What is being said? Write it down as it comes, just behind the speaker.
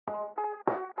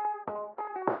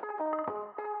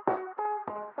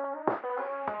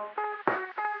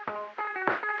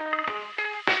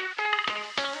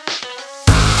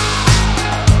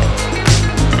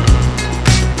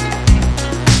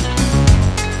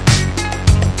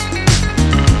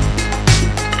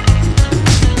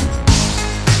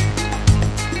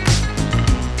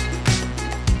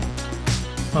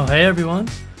Hey everyone,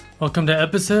 welcome to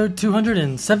episode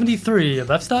 273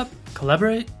 of F-Stop,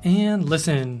 Collaborate, and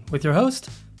Listen with your host,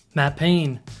 Matt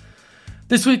Payne.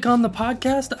 This week on the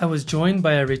podcast, I was joined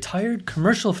by a retired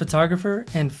commercial photographer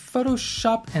and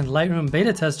Photoshop and Lightroom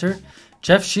beta tester,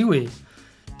 Jeff Shewy.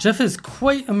 Jeff is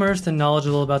quite immersed and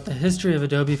knowledgeable about the history of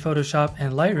Adobe Photoshop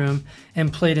and Lightroom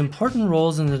and played important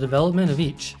roles in the development of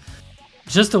each.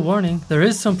 Just a warning, there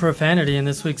is some profanity in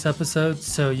this week's episode,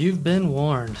 so you've been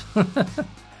warned.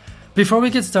 Before we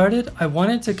get started, I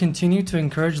wanted to continue to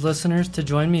encourage listeners to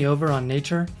join me over on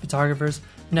Nature Photographers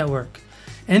Network.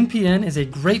 NPN is a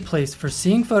great place for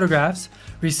seeing photographs,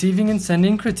 receiving and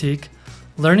sending critique,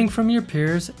 learning from your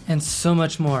peers, and so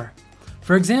much more.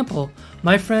 For example,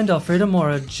 my friend Alfredo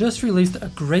Mora just released a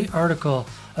great article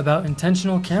about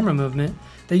intentional camera movement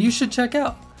that you should check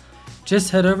out.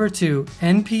 Just head over to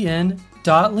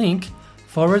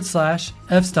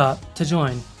npn.link/fstop to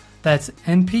join. That's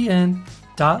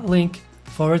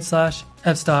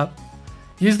npn.link/fstop.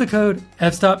 Use the code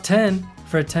FSTOP10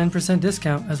 for a 10%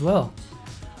 discount as well.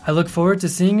 I look forward to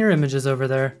seeing your images over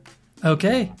there.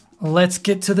 Okay, let's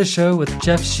get to the show with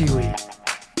Jeff Shewy.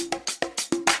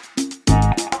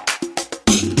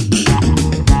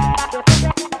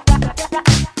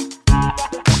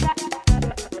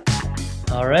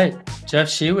 All right, Jeff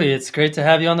Shewy, it's great to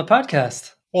have you on the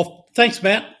podcast. Well, thanks,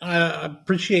 Matt. I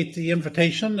appreciate the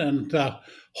invitation, and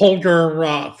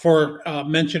Holger for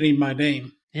mentioning my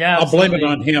name. Yeah, I'll blame it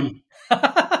on him.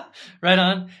 Right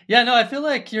on. Yeah, no, I feel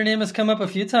like your name has come up a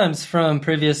few times from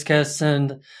previous guests,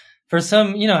 and for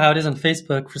some, you know how it is on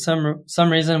Facebook. For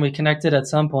some reason, we connected at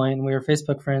some point, and we were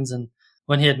Facebook friends. And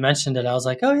when he had mentioned it, I was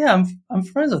like, "Oh yeah, I'm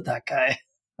friends with that guy."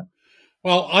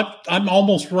 Well, I'm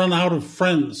almost run out of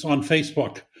friends on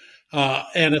Facebook,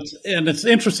 and it's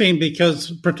interesting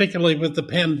because particularly with the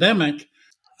pandemic,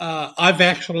 I've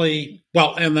actually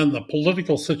and then the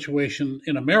political situation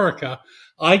in America,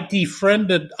 I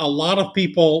defriended a lot of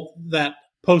people that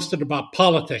posted about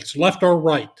politics, left or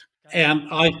right, and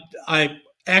I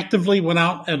actively went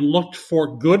out and looked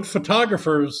for good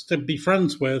photographers to be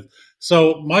friends with.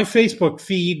 So my Facebook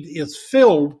feed is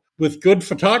filled with good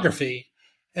photography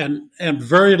and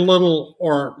very little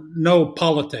or no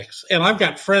politics. And I've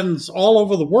got friends all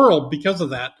over the world because of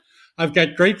that. I've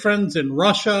got great friends in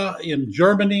Russia, in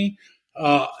Germany,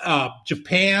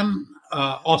 Japan,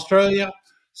 Australia.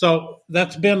 So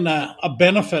that's been a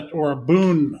benefit or a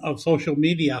boon of social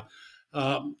media.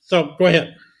 So go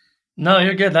ahead. No,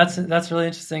 you're good. That's really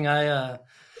interesting. I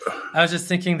was just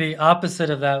thinking the opposite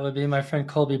of that would be my friend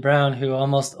Colby Brown, who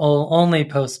almost only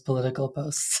posts political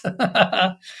posts.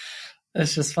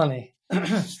 It's just funny.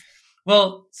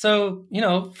 Well, so,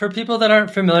 for people that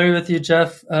aren't familiar with you,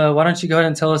 Jeff, why don't you go ahead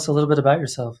and tell us a little bit about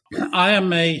yourself? I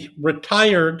am a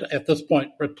retired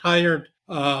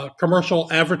commercial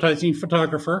advertising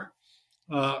photographer.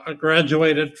 I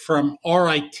graduated from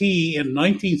RIT in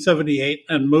 1978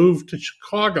 and moved to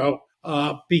Chicago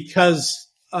because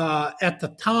at the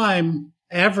time,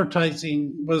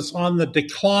 advertising was on the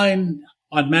decline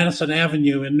on Madison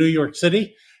Avenue in New York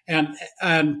City. And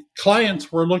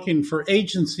clients were looking for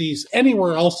agencies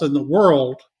anywhere else in the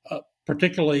world,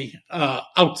 particularly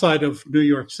outside of New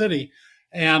York City.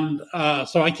 And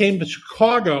so I came to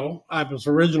Chicago. I was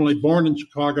originally born in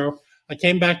Chicago. I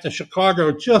came back to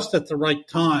Chicago just at the right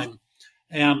time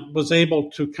and was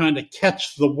able to kind of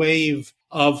catch the wave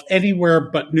of anywhere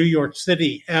but New York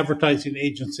City advertising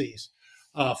agencies.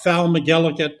 Fal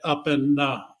McGillicuddy up in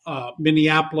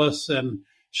Minneapolis and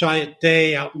Chiat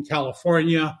Day out in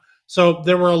California. So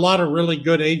there were a lot of really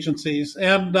good agencies.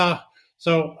 And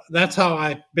so that's how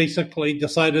I basically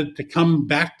decided to come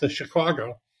back to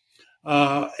Chicago.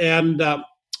 My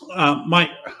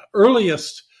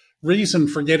earliest reason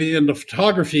for getting into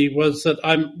photography was that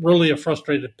I'm really a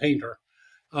frustrated painter.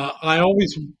 I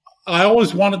always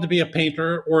wanted to be a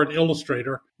painter or an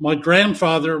illustrator. My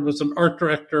grandfather was an art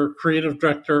director, creative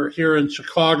director here in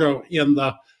Chicago in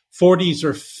the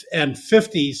 40s and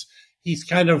 50s. He's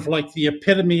kind of like the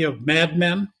epitome of Mad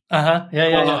Men.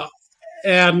 Yeah.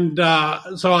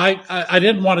 So I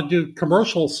didn't want to do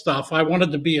commercial stuff. I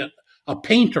wanted to be a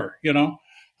painter,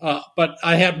 but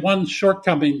I had one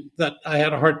shortcoming that I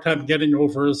had a hard time getting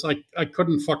over is I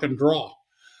couldn't fucking draw.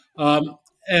 I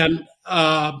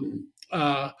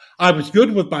was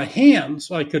good with my hands.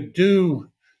 I could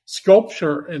do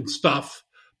sculpture and stuff,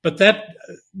 but that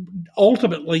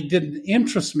ultimately didn't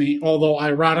interest me, although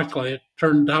ironically it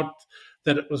turned out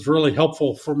that it was really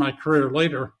helpful for my career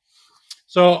later.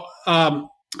 So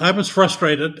I was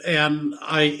frustrated, and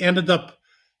I ended up,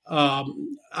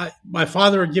 my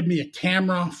father would give me a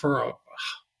camera for a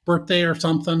birthday or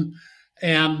something,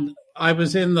 and I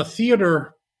was in the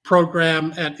theater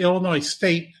program at Illinois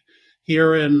State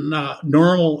here in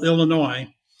Normal,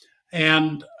 Illinois.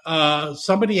 And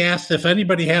somebody asked if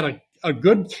anybody had a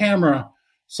good camera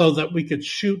so that we could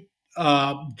shoot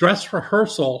dress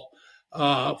rehearsal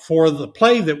for the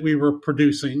play that we were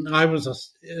producing. I was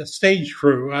a stage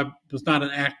crew. I was not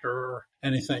an actor or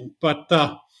anything, but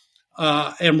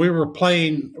and we were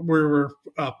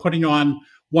putting on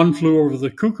One Flew Over the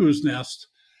Cuckoo's Nest.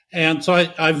 And so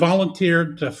I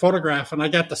volunteered to photograph, and I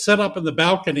got to sit up in the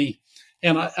balcony,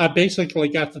 and I basically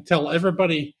got to tell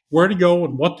everybody where to go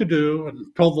and what to do,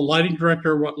 and told the lighting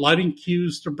director what lighting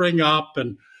cues to bring up,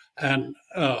 and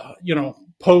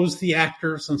pose the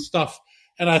actors and stuff.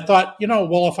 And I thought,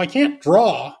 well, if I can't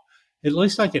draw, at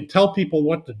least I can tell people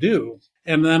what to do,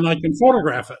 and then I can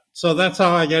photograph it. So that's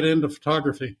how I got into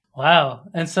photography. Wow.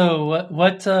 And so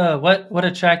what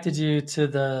attracted you to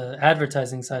the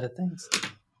advertising side of things?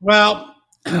 Well,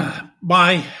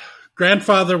 my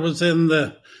grandfather was in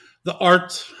the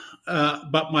arts,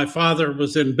 but my father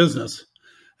was in business.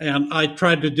 And I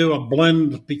tried to do a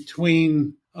blend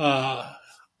between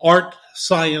art,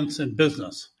 science, and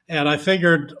business. And I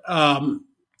figured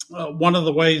one of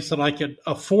the ways that I could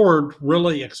afford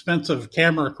really expensive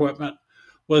camera equipment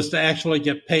was to actually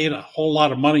get paid a whole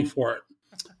lot of money for it.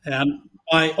 And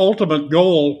my ultimate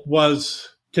goal was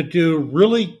to do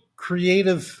really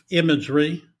creative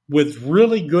imagery with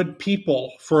really good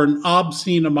people for an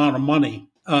obscene amount of money.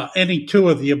 Any two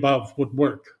of the above would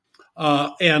work.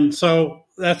 And so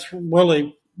that's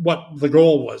really what the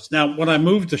goal was. Now, when I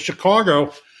moved to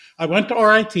Chicago, I went to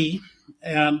RIT,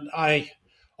 and I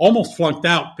almost flunked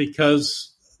out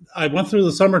because I went through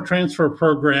the summer transfer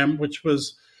program, which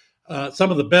was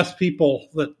some of the best people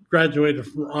that graduated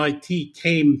from RIT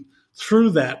came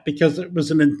through that, because it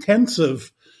was an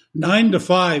intensive 9 to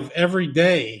 5 every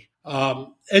day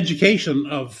education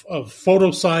of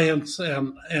photo science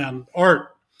and art.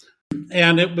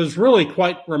 And it was really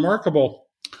quite remarkable.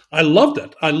 I loved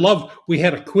it. We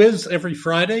had a quiz every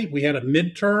Friday. We had a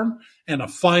midterm and a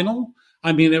final.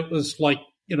 I mean, it was like,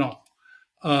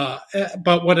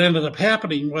 but what ended up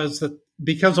happening was that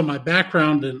because of my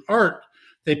background in art,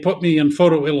 they put me in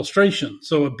photo illustration,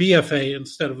 so a BFA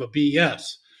instead of a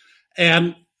BS.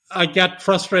 And I got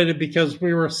frustrated because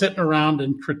we were sitting around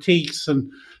in critiques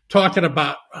and talking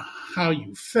about how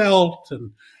you felt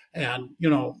and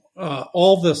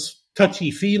all this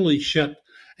touchy-feely shit.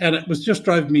 And it was just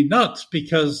driving me nuts,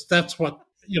 because that's what,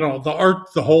 the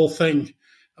art, the whole thing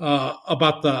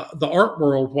about the art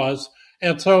world was.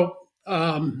 And so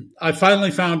I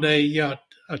finally found a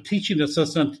teaching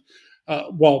assistant,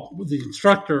 the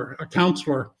instructor, a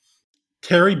counselor,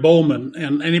 Terry Bowman,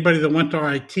 and anybody that went to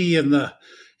RIT in the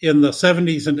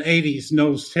 70s and 80s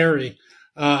knows Terry.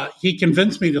 He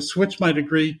convinced me to switch my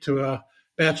degree to a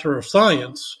Bachelor of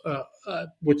Science,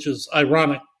 which is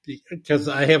ironic because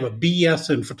I have a BS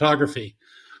in photography.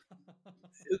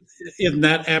 Isn't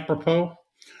that apropos?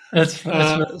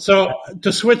 So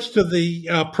to switch to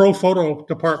the pro photo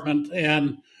department,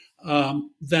 and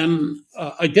then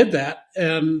I did that,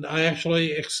 and I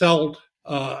actually excelled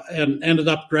and ended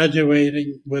up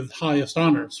graduating with highest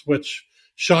honors, which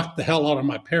shocked the hell out of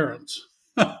my parents.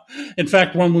 In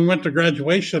fact, when we went to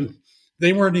graduation,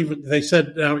 they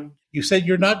said, you said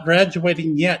you're not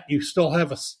graduating yet. You still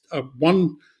have a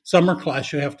one summer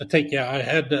class you have to take. Yeah, I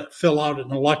had to fill out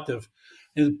an elective,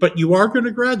 but you are going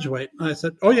to graduate. And I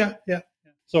said, oh, yeah.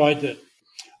 So I did.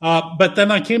 But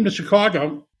then I came to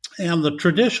Chicago, and the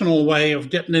traditional way of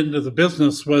getting into the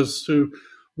business was to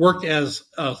work as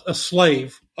a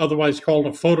slave, otherwise called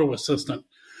a photo assistant.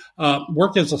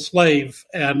 Work as a slave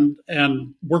and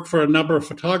work for a number of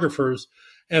photographers,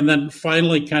 and then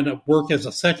finally kind of work as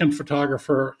a second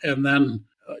photographer, and then,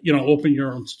 open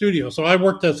your own studio. So I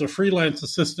worked as a freelance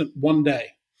assistant one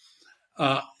day.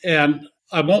 And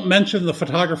I won't mention the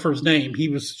photographer's name. He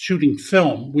was shooting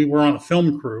film. We were on a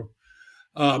film crew.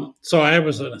 So I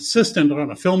was an assistant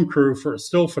on a film crew for a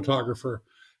still photographer.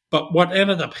 But what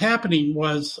ended up happening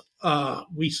was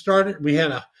we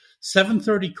had a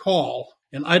 7:30 call,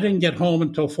 and I didn't get home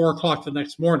until 4 o'clock the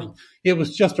next morning. It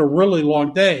was just a really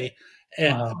long day.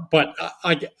 And, wow. But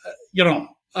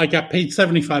I got paid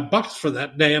 $75 for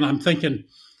that day, and I'm thinking,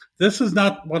 this is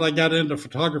not what I got into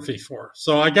photography for.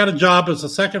 So I got a job as a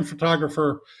second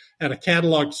photographer at a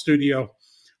catalog studio,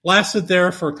 lasted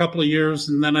there for a couple of years,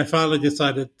 and then I finally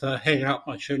decided to hang out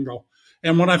my shingle.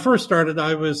 And when I first started,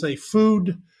 I was a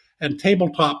food and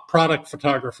tabletop product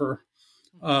photographer,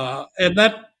 and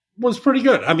that was pretty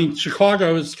good. I mean,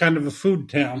 Chicago is kind of a food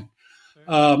town.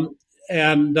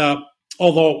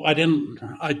 Although I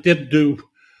did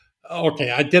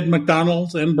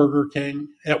McDonald's and Burger King.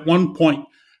 At one point,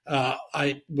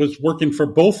 I was working for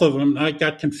both of them, and I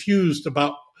got confused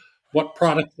about what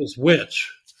product was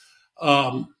which.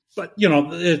 But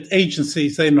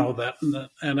agencies, they know that,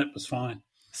 and it was fine.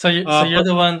 So you're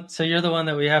the one. So you're the one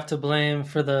that we have to blame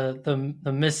for the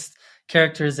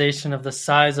mischaracterization of the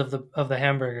size of the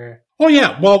hamburger. Oh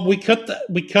yeah, well we cut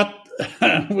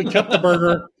the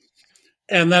burger,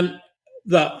 and then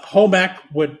the home ec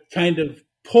would kind of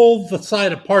pull the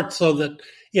side apart so that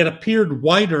it appeared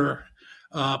wider.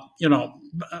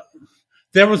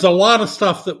 There was a lot of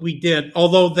stuff that we did,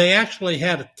 although they actually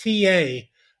had a TA,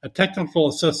 a technical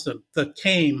assistant, that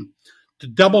came to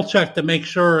double check to make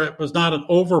sure it was not an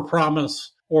over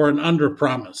promise or an under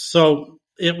promise. So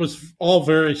it was all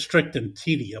very strict and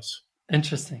tedious.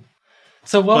 Interesting.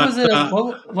 So what was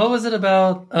it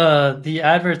about the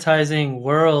advertising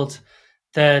world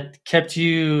that kept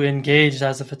you engaged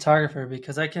as a photographer?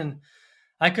 Because I could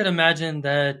imagine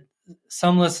that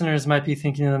some listeners might be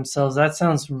thinking to themselves, that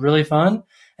sounds really fun.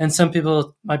 And some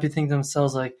people might be thinking to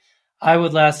themselves, like, I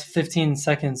would last 15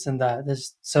 seconds in that.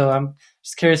 So I'm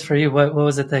just curious for you, what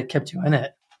was it that kept you in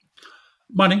it?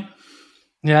 Money.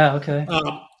 Yeah, okay.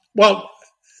 Well,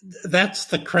 that's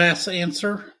the crass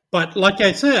answer. But like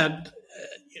I said,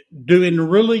 doing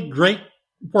really great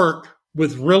work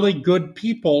with really good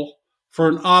people for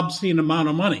an obscene amount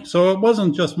of money. So it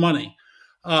wasn't just money.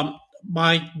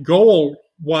 My goal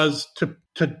was to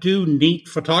do neat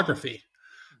photography.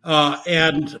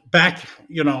 And back,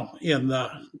 in the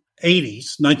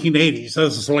 1980s,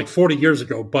 this is like 40 years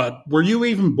ago, Bud. Were you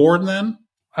even born then?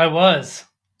 I was.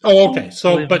 Oh, okay.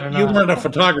 So, but you weren't a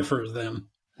photographer then.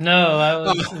 No, I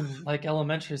was in like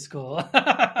elementary school.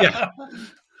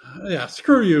 Yeah,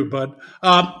 screw you, Bud.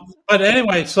 But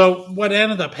anyway, so what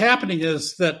ended up happening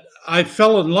is that I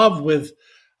fell in love with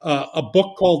a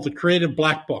book called The Creative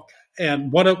Black Book.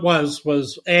 And what it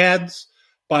was ads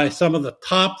by some of the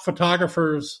top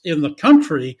photographers in the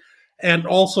country and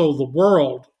also the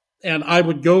world. And I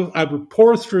would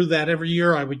pour through that every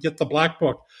year. I would get the Black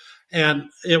Book. And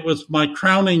it was my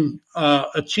crowning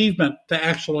achievement to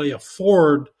actually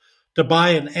afford to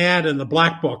buy an ad in the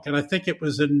Black Book. And I think it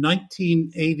was in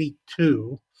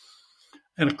 1982.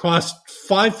 And it cost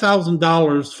 $5,000,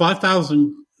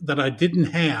 $5,000 that I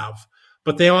didn't have,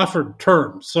 but they offered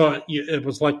terms. So it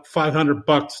was like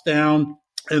 $500 down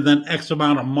and then X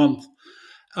amount a month.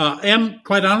 And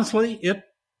quite honestly, it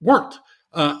worked.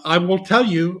 I will tell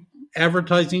you,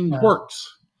 advertising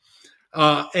works.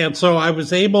 And so I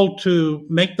was able to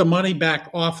make the money back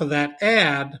off of that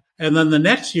ad. And then the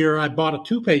next year I bought a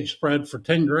 2-page spread for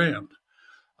 $10,000.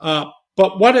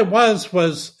 But what it was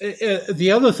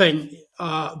the other thing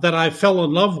that I fell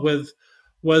in love with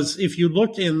was if you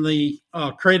look in the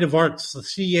Creative Arts, the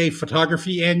CA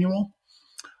Photography Annual.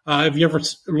 Have you ever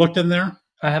looked in there?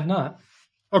 I have not.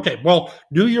 Okay, well,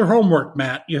 do your homework,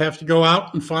 Matt. You have to go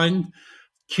out and find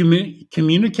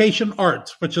Communication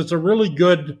Arts, which is a really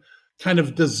good kind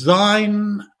of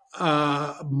design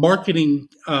marketing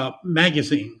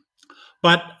magazine.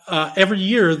 But every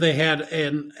year they had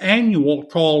an annual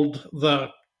called the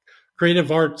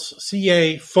Creative Arts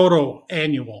CA Photo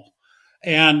Annual.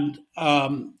 And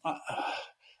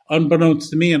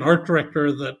unbeknownst to me, an art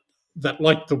director that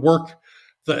liked the work,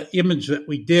 the image that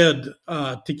we did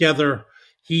together,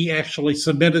 he actually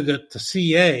submitted it to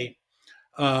CA.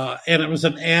 And it was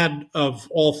an ad of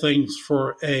all things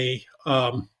for a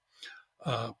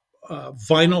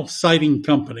vinyl siding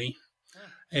company.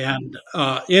 And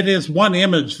it is one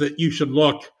image that you should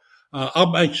look. I'll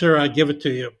make sure I give it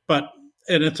to you,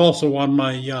 and it's also on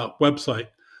my website.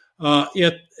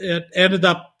 It ended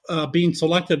up being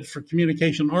selected for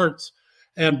Communication Arts,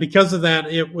 and because of that,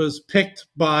 it was picked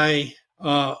by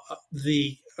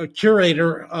the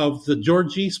curator of the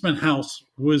George Eastman House,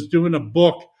 who was doing a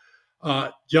book,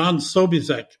 John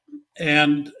Sobieski,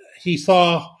 and he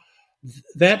saw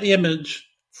that image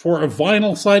for a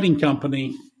vinyl siding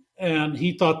company, and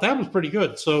he thought that was pretty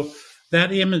good. So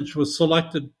that image was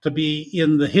selected to be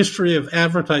in the history of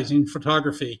advertising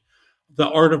photography, the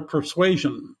art of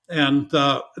persuasion. And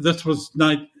this was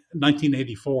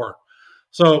 1984.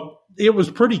 So it was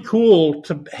pretty cool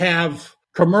to have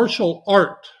commercial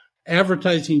art,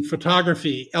 advertising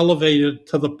photography elevated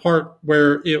to the part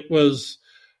where it was,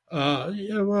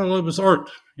 it was art,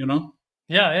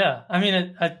 Yeah. I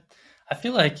mean, I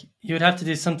feel like you would have to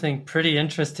do something pretty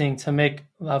interesting to make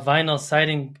a vinyl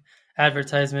siding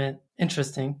advertisement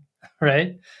interesting,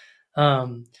 right? I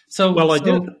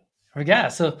did. Yeah,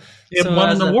 so it won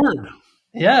an award.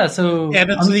 Yeah, and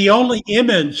it's the only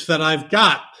image that I've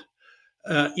got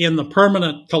in the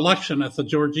permanent collection at the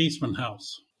George Eastman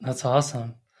House. That's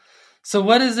awesome. So,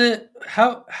 what is it?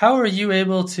 How are you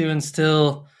able to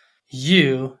instill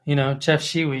Jeff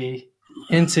Shiwi,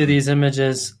 into these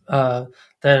images that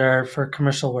are for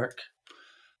commercial work?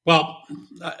 Well,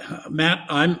 Matt,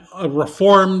 I'm a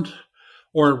reformed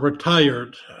or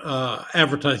retired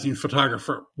advertising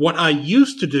photographer. What I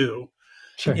used to do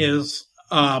is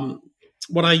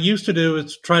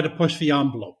try to push the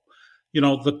envelope.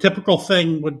 The typical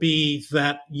thing would be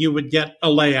that you would get a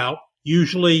layout,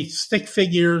 usually stick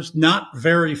figures, not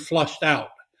very flushed out.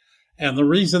 And the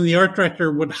reason the art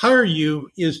director would hire you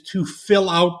is to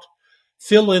fill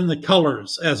in the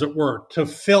colors, as it were, to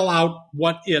fill out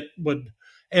what it would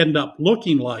end up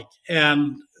looking like.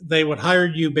 And they would hire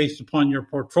you based upon your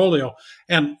portfolio.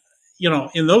 And,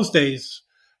 in those days,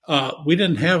 we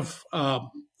didn't have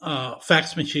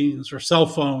fax machines or cell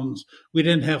phones. We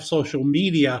didn't have social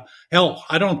media. Hell,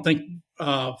 I don't think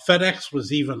FedEx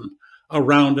was even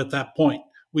around at that point.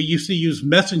 We used to use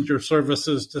messenger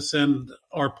services to send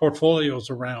our portfolios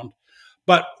around.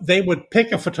 But they would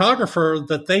pick a photographer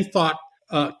that they thought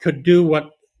could do what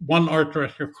one art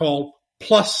director called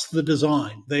plus the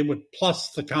design. They would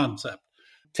plus the concept,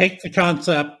 take the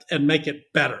concept and make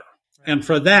it better. And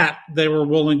for that, they were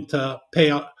willing to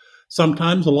pay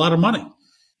sometimes a lot of money.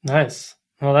 Nice.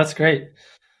 Well, that's great.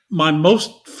 My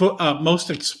most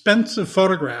expensive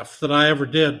photograph that I ever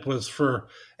did was for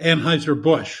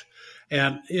Anheuser-Busch.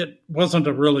 And it wasn't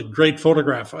a really great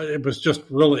photograph. It was just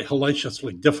really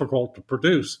hellaciously difficult to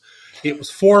produce. It was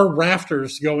 4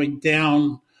 rafters going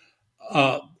down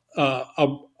the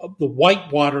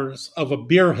white waters of a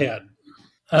beer head.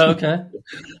 Oh, okay.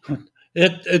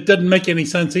 It didn't make any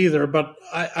sense either, but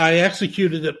I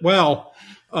executed it well.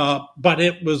 But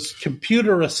it was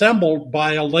computer assembled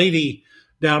by a lady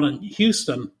down in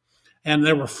Houston. And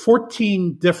there were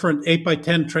 14 different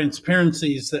 8x10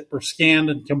 transparencies that were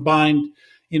scanned and combined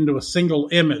into a single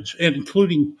image, and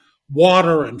including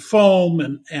water and foam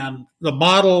and the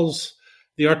models.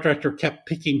 The art director kept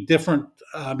picking different.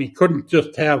 He couldn't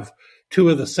just have 2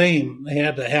 of the same. They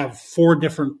had to have 4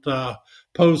 different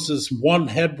poses, 1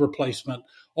 head replacement,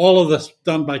 all of this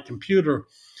done by computer.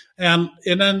 And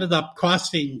it ended up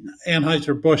costing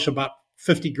Anheuser-Busch about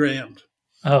 $50,000.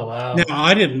 Oh, wow. Now,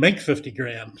 I didn't make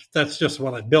 $50,000. That's just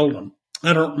what I billed them.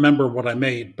 I don't remember what I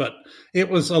made, but it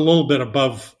was a little bit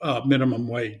above minimum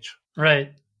wage.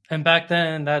 Right. And back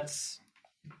then, that's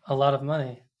a lot of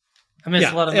money. I mean,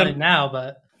 it's a lot of money now,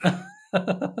 but...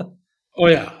 Oh,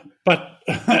 yeah. But,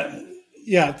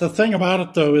 the thing about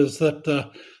it, though, is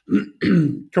that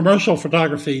commercial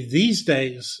photography these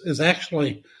days is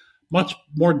actually much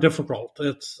more difficult.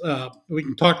 We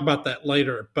can talk about that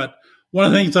later, but one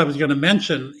of the things I was going to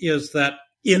mention is that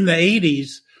in the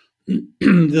 80s,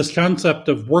 this concept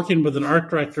of working with an art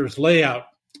director's layout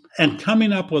and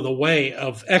coming up with a way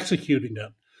of executing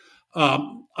it,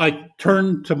 I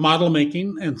turned to model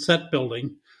making and set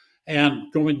building.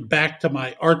 And going back to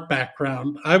my art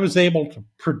background, I was able to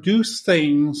produce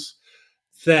things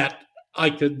that I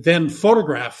could then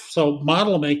photograph. So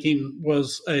model making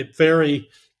was a very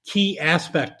key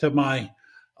aspect to my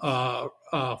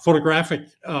photographic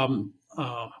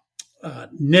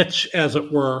niche, as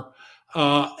it were.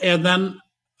 And then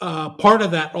part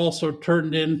of that also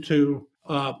turned into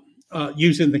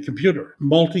using the computer,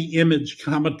 multi-image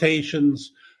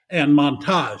commutations and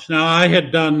montage. Now, I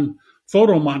had done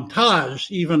photo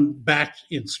montage even back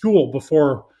in school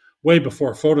way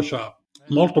before Photoshop,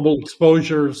 multiple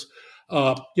exposures,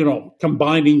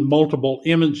 combining multiple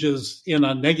images in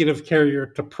a negative carrier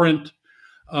to print,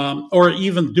 or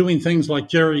even doing things like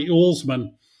Jerry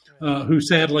Ullsman, who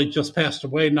sadly just passed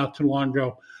away not too long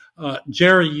ago.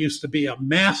 Jerry used to be a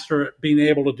master at being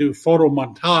able to do photo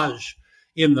montage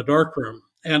in the darkroom.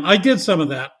 And I did some of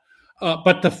that,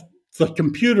 but the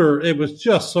computer, it was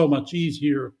just so much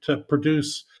easier to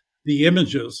produce the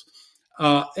images.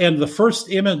 And the first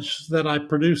image that I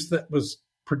produced that was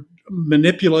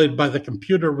manipulated by the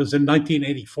computer was in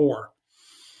 1984.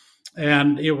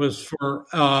 And it was for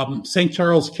St.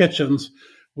 Charles Kitchens.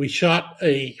 We shot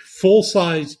a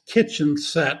full-size kitchen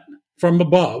set from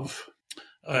above.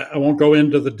 I won't go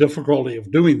into the difficulty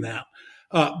of doing that.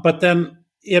 But then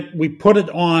we put it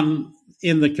on,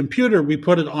 in the computer, we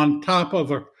put it on top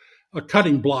of a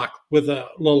cutting block with a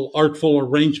little artful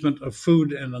arrangement of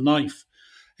food and a knife.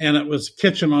 And it was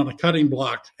kitchen on a cutting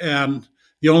block. And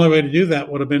the only way to do that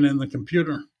would have been in the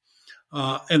computer.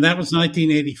 And that was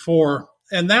 1984.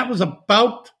 And that was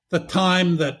about the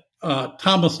time that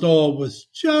Thomas Knoll was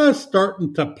just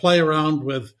starting to play around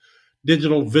with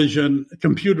digital vision,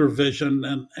 computer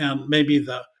vision, and maybe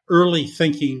the early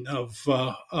thinking of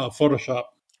Photoshop.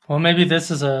 Well, maybe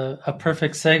this is a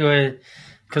perfect segue,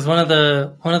 because one of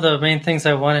the main things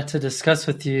I wanted to discuss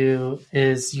with you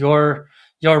is your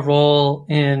your role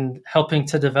in helping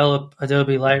to develop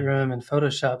Adobe Lightroom and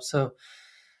Photoshop. So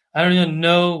I don't even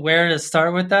know where to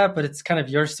start with that, but it's kind of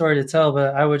your story to tell.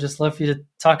 But I would just love for you to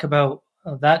talk about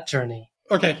that journey.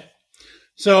 Okay.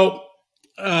 So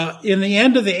in the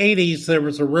end of the 80s, there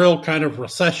was a real kind of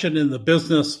recession in the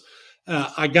business.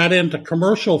 I got into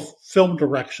commercial film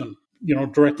direction,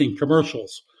 directing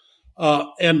commercials,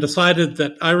 and decided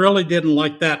that I really didn't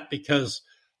like that because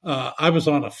I was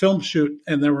on a film shoot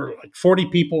and there were like 40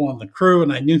 people on the crew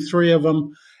and I knew 3 of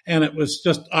them. And it was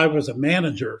just, I was a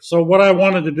manager. So what I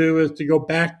wanted to do is to go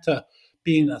back to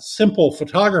being a simple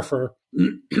photographer.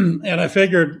 And I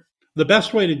figured the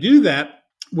best way to do that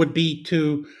would be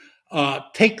to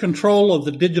take control of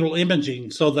the digital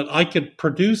imaging so that I could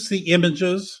produce the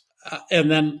images and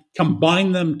then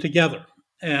combine them together.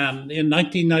 And in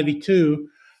 1992,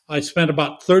 I spent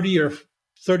about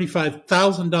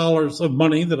 $35,000 of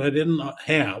money that I didn't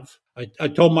have. I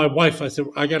told my wife, I said,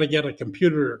 I got to get a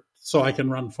computer so I can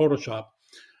run Photoshop.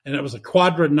 And it was a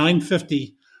Quadra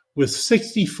 950 with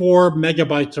 64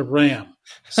 megabytes of RAM.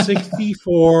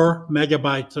 64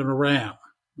 megabytes of RAM.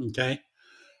 Okay.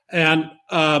 And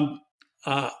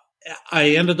I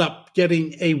ended up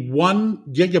getting a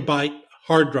 1 gigabyte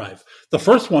hard drive. The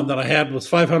first one that I had was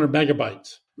 500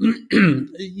 megabytes.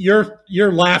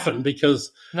 You're laughing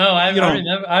because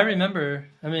I remember.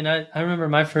 I mean, I remember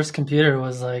my first computer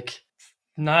was like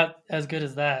not as good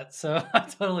as that, so I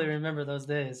totally remember those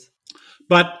days.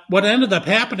 But what ended up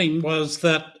happening was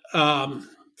that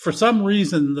for some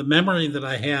reason the memory that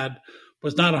I had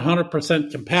was not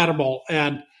 100% compatible,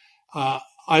 and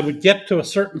I would get to a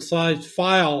certain size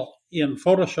file in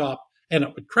Photoshop and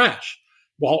it would crash.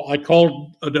 Well, I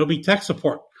called Adobe Tech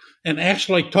Support and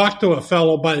actually talked to a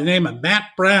fellow by the name of Matt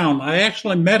Brown. I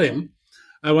actually met him.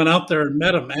 I went out there and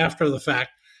met him after the fact.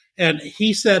 And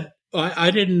he said, I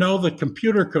didn't know the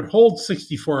computer could hold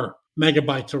 64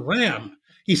 megabytes of RAM.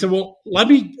 He said, well, let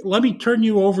me turn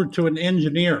you over to an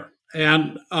engineer.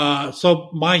 And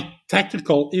so my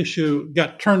technical issue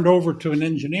got turned over to an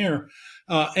engineer.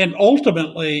 And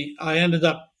ultimately, I ended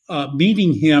up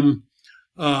meeting him.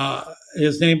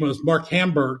 His name was Mark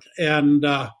Hamburg. And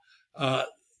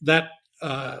that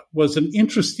was an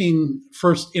interesting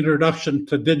first introduction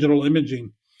to digital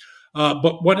imaging.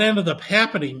 But what ended up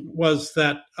happening was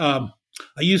that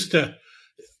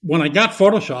when I got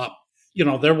Photoshop,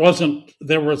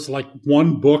 there was like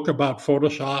one book about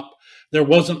Photoshop. There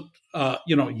wasn't,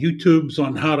 YouTubes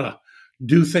on how to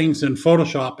do things in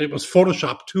Photoshop. It was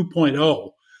Photoshop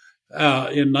 2.0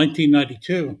 in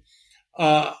 1992.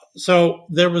 So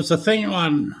there was a thing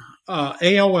on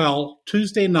AOL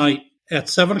Tuesday night at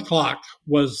 7:00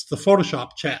 was the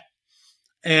Photoshop chat.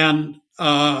 And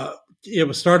it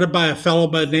was started by a fellow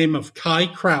by the name of Kai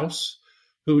Kraus,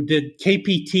 who did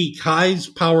KPT, Kai's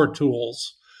Power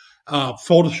Tools,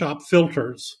 Photoshop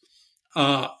filters,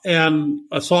 and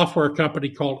a software company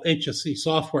called HSC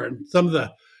Software. And some of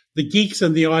the geeks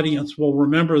in the audience will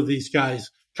remember these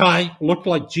guys. Kai looked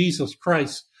like Jesus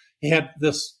Christ. He had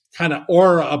this kind of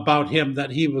aura about him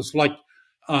that he was like,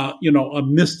 a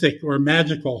mystic or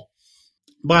magical.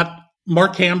 But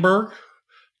Mark Hamburg,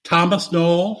 Thomas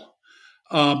Knoll,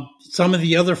 some of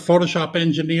the other Photoshop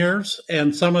engineers,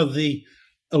 and some of the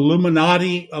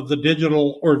Illuminati of the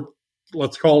digital, or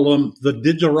let's call them the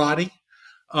Digerati,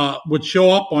 would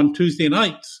show up on Tuesday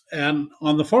nights and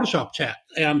on the Photoshop chat.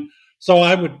 And so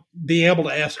I would be able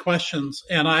to ask questions.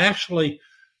 And I actually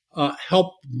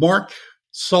helped Mark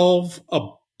solve a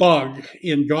bug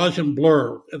in Gaussian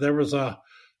blur. There was a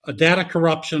data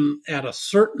corruption at a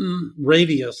certain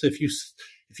radius. If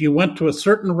you went to a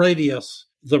certain radius,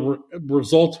 the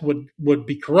results would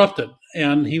be corrupted.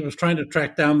 And he was trying to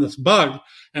track down this bug,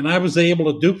 and I was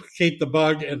able to duplicate the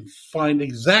bug and find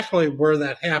exactly where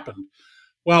that happened.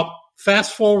 Well,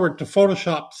 fast forward to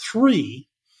Photoshop 3,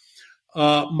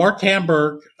 Mark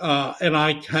Hamburg and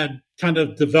I had kind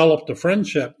of developed a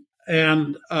friendship.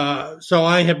 And so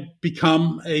I have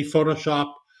become a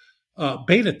Photoshop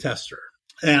beta tester.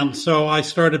 And so I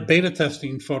started beta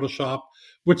testing Photoshop,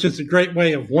 which is a great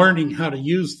way of learning how to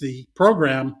use the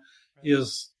program,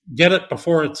 is get it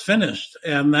before it's finished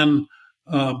and then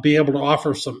be able to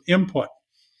offer some input.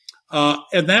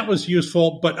 And that was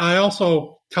useful. But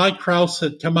Kai Kraus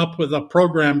had come up with a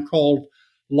program called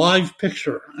Live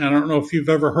Picture. I don't know if you've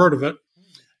ever heard of it.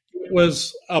 It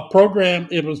was a program,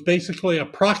 it was basically a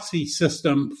proxy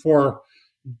system for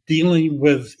dealing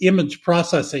with image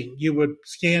processing. You would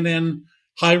scan in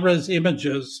high-res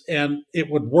images, and it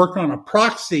would work on a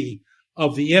proxy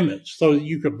of the image. So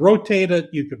you could rotate it,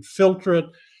 you could filter it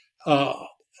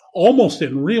almost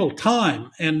in real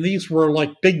time. And these were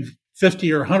like big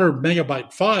 50 or 100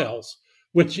 megabyte files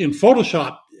which in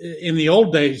Photoshop in the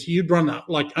old days, you'd run a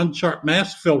like unsharp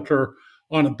mask filter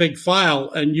on a big file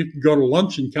and you could go to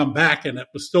lunch and come back and it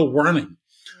was still running.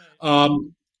 Right.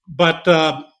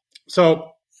 So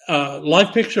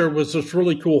Live Picture was this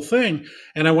really cool thing.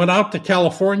 And I went out to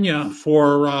California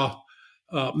for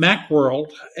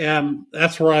Macworld, and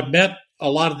that's where I met a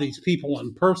lot of these people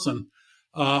in person.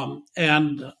 So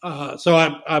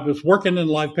I was working in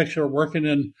Live Picture, working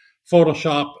in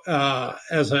Photoshop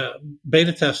as a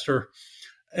beta tester,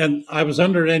 and I was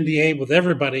under an NDA with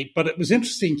everybody. But it was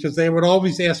interesting because they would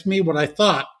always ask me what I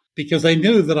thought because they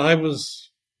knew that I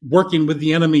was working with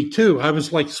the enemy too. I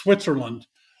was like Switzerland.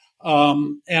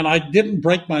 And I didn't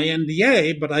break my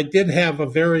NDA, but I did have a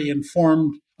very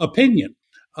informed opinion.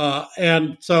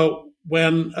 And so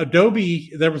when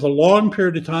Adobe, there was a long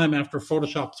period of time after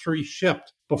Photoshop 3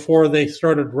 shipped before they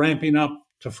started ramping up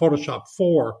to Photoshop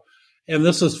 4. And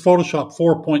this is Photoshop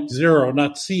 4.0,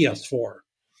 not CS4.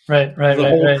 Right. The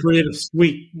whole Creative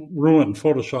Suite ruined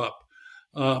Photoshop.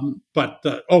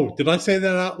 Did I say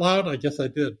that out loud? I guess I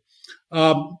did.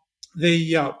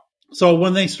 So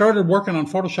when they started working on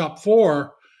Photoshop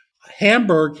 4,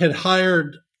 Hamburg had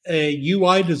hired a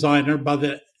UI designer by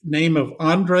the name of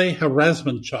Andrei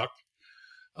Razmanchuk,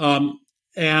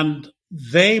 and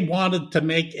they wanted to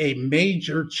make a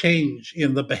major change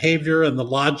in the behavior and the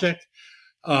logic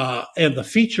and the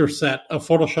feature set of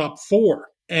Photoshop 4.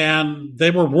 And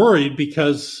they were worried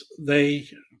because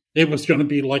it was going to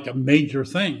be like a major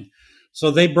thing.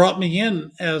 So they brought me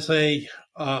in as a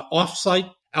off-site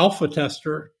alpha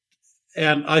tester.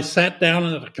 And I sat down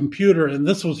at a computer, and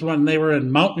this was when they were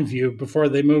in Mountain View before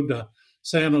they moved to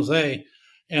San Jose.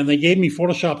 And they gave me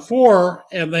Photoshop 4,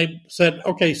 and they said,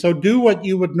 okay, so do what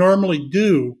you would normally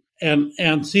do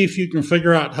and see if you can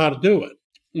figure out how to do it.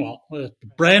 Well, it's a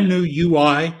brand new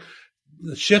UI.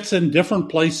 The shit's in different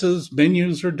places.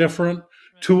 Menus are different.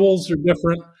 Tools are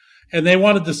different. And they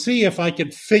wanted to see if I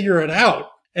could figure it out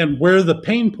and where the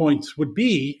pain points would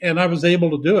be, and I was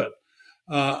able to do it.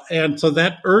 And so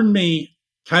that earned me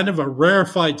kind of a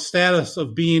rarefied status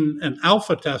of being an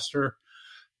alpha tester,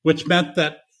 which meant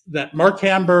that Mark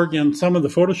Hamburg and some of the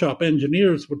Photoshop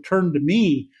engineers would turn to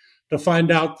me to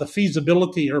find out the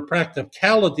feasibility or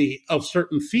practicality of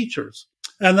certain features.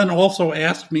 And then also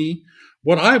ask me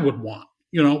what I would want.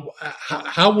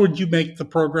 How would you make the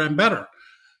program better?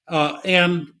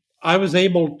 And I was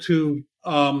able to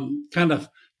kind of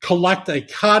collect a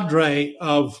cadre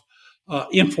of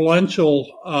influential,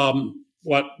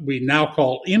 what we now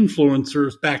call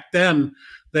influencers. Back then,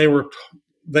 they were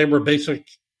basically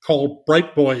called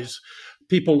bright boys.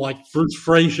 People like Bruce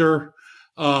Fraser,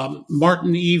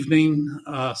 Martin Evening,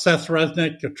 Seth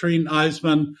Resnick, Katrine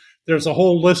Eisman. There's a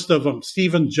whole list of them.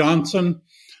 Steven Johnson,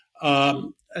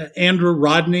 Andrew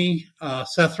Rodney,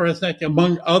 Seth Resnick,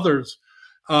 among others,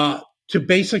 to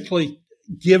basically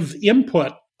give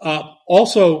input.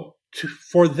 Also,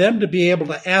 for them to be able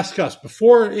to ask us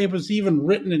before it was even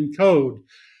written in code,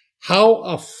 how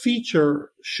a feature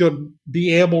should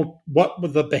be what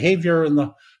the behavior and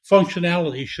the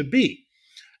functionality should be,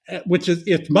 which is,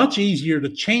 it's much easier to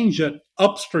change it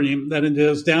upstream than it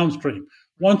is downstream.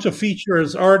 Once a feature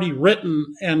is already written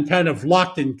and kind of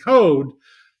locked in code,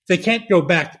 they can't go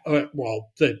back.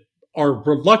 They are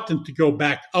reluctant to go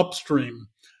back upstream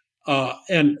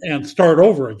and start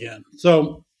over again.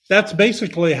 So that's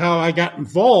basically how I got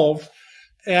involved.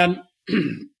 And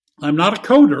I'm not a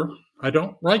coder. I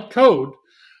don't write code.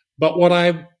 But what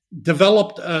I've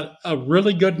developed a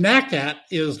really good knack at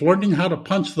is learning how to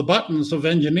punch the buttons of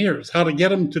engineers, how to get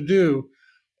them to do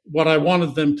what I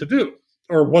wanted them to do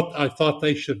or what I thought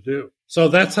they should do. So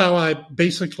that's how I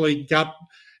basically got.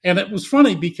 And it was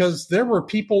funny because there were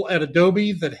people at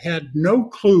Adobe that had no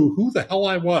clue who the hell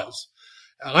I was.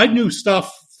 I knew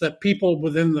stuff that people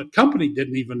within the company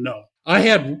didn't even know. I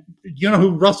had,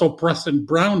 who Russell Preston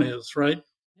Brown is, right?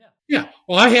 Yeah.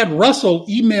 Well, I had Russell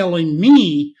emailing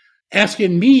me,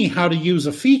 asking me how to use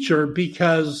a feature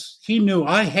because he knew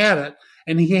I had it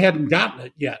and he hadn't gotten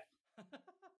it yet.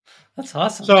 That's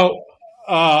awesome.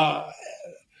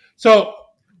 So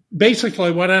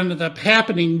basically what ended up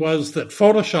happening was that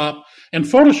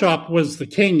Photoshop was the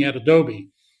king at Adobe.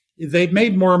 They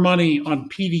made more money on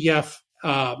PDF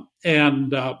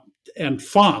and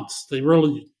fonts. They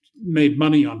really made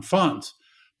money on fonts.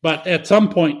 But at some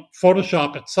point,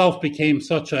 Photoshop itself became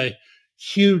such a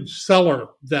huge seller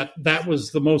that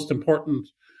was the most important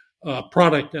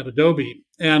product at Adobe.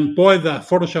 And boy, the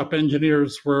Photoshop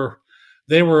engineers were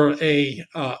a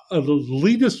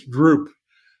elitist group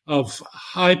of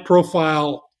high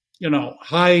profile,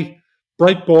 high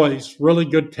bright boys, really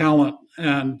good talent.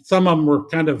 And some of them were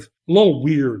kind of a little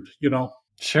weird,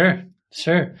 Sure.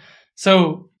 Sure.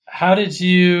 So how did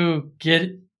you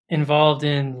get involved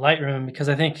in Lightroom? Because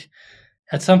I think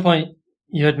at some point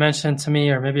you had mentioned to me,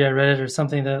 or maybe I read it or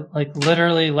something, that like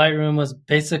literally Lightroom was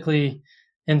basically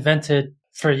invented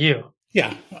for you.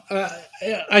 Yeah,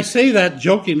 I say that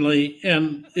jokingly,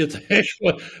 and it's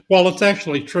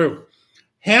actually true.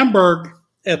 Hamburg,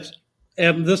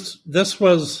 and this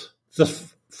was the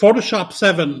Photoshop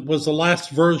 7 was the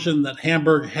last version that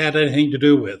Hamburg had anything to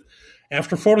do with.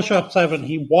 After Photoshop 7,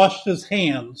 he washed his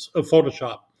hands of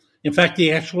Photoshop. In fact,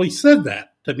 he actually said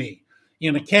that to me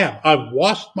in a cab. I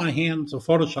washed my hands of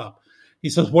Photoshop. He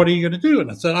says, "What are you going to do?"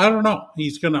 And I said, "I don't know."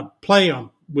 He's going to play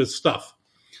with stuff.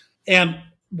 And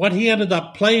what he ended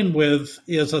up playing with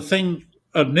is a thing,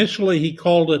 initially he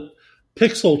called it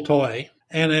Pixel Toy.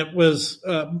 And it was,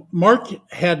 Mark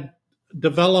had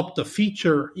developed a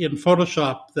feature in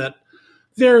Photoshop that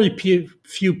very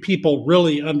few people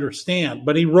really understand,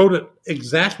 but he wrote it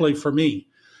exactly for me.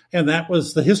 And that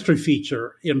was the history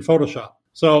feature in Photoshop.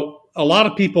 So a lot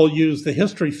of people use the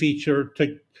history feature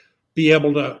to be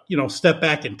able to, step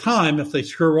back in time if they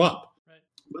screw up. Right.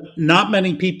 But not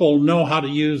many people know how to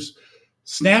use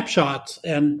snapshots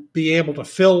and be able to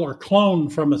fill or clone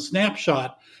from a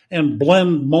snapshot and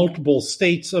blend multiple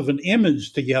states of an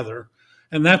image together.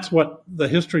 And that's what the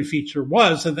history feature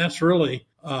was. And that's really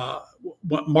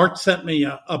what Mark sent me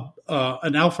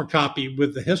an alpha copy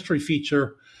with the history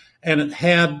feature, and it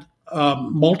had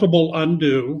multiple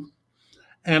undo,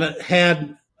 and it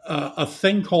had a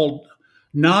thing called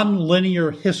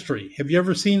nonlinear history. Have you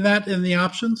ever seen that in the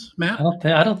options, Matt?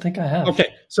 I don't think I have.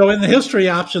 Okay. So in the history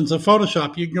options of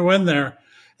Photoshop, you can go in there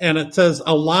and it says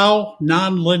allow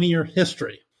nonlinear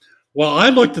history. Well, I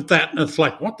looked at that and it's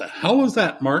like, what the hell is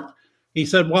that, Mark? He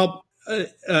said, well,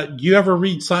 do you ever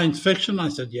read science fiction? I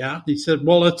said, yeah. He said,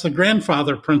 well, it's a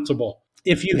grandfather principle.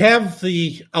 If you have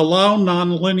the allow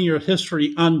nonlinear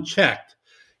history unchecked,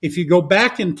 if you go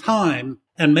back in time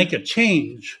and make a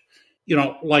change,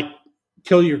 like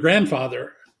kill your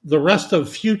grandfather, the rest of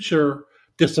future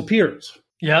disappears.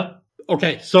 Yep.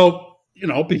 Okay. So,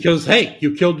 because, hey,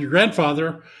 you killed your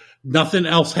grandfather, nothing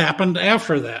else happened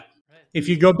after that. Right. If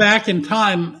you go back in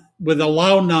time with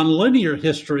allow nonlinear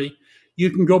history,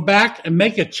 you can go back and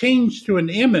make a change to an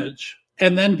image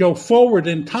and then go forward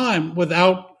in time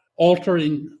without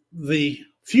altering the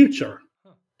future.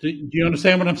 Do you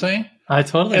understand what I'm saying? I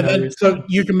totally and then, so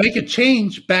you can make a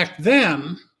change back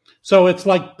then. So it's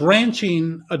like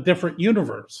branching a different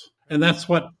universe. And that's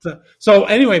what, so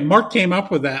anyway, Mark came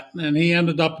up with that, and he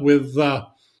ended up with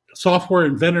Software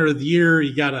Inventor of the Year.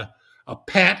 He got a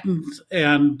patent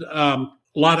and a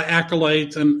lot of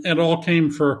accolades, and it all came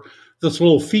for this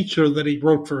little feature that he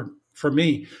wrote for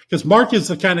me. Because Mark is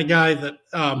the kind of guy that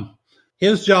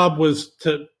his job was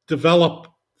to develop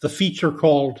the feature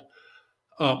called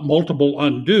multiple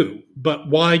undo. But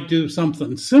why do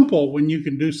something simple when you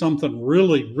can do something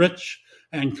really rich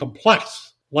and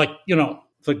complex, like,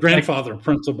 the grandfather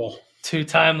principle? 2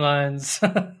 timelines.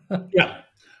 Yeah.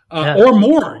 Or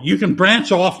more. You can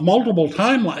branch off multiple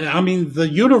timelines. I mean, the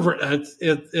universe,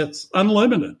 it's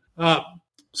unlimited.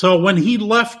 So when he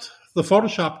left the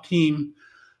Photoshop team,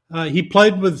 he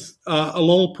played with a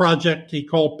little project he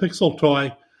called Pixel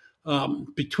Toy.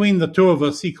 Between the two of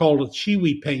us, he called it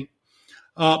Chiwi Paint.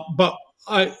 But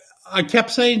I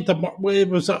kept saying it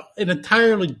was an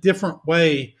entirely different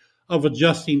way of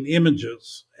adjusting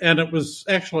images, and it was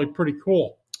actually pretty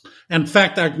cool. In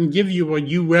fact, I can give you a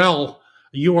URL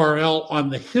on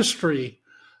the history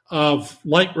of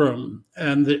Lightroom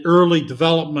and the early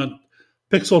development,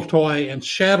 Pixel Toy and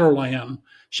Shadowland.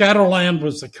 Shadowland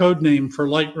was the code name for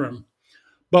Lightroom.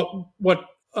 But what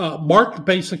Mark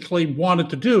basically wanted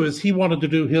to do is he wanted to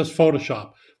do his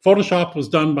Photoshop. Photoshop was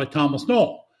done by Thomas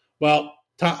Knoll. Well,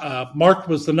 Mark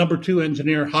was the number 2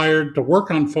 engineer hired to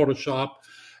work on Photoshop,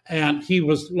 and he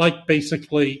was like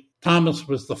basically Thomas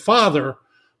was the father,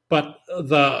 but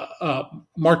the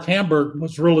Mark Hamburg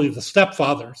was really the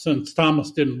stepfather since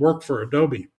Thomas didn't work for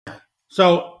Adobe.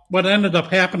 So what ended up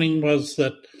happening was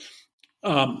that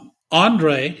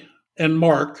Andre and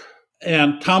Mark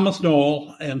and Thomas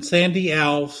Knoll and Sandy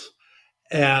Alves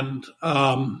and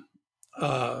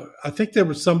I think there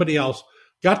was somebody else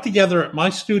got together at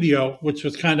my studio, which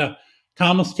was kind of,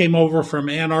 Thomas came over from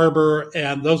Ann Arbor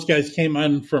and those guys came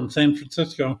in from San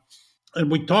Francisco.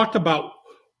 And we talked about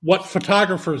what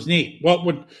photographers need. We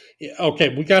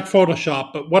got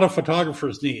Photoshop, but what do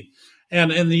photographers need?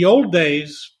 And in the old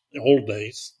days,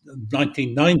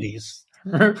 1990s.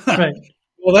 Right.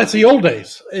 Well, that's the old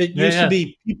days. It used to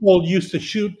be people used to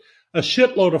shoot a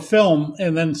shitload of film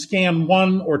and then scan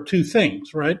 1 or 2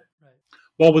 things, right?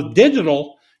 Well, with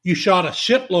digital, you shot a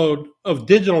shitload of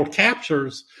digital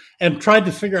captures and tried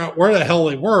to figure out where the hell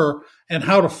they were and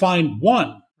how to find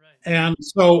one. And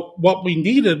so what we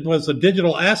needed was a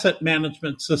digital asset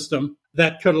management system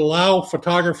that could allow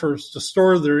photographers to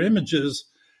store their images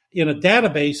in a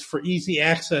database for easy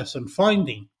access and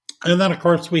finding. And then, of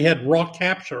course, we had raw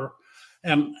capture.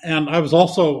 And I was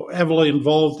also heavily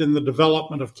involved in the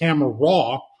development of Camera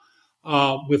Raw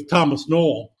with Thomas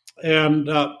Knoll. And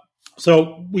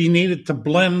so we needed to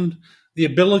blend the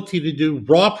ability to do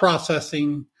raw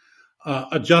processing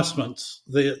adjustments,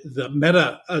 the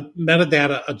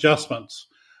metadata adjustments,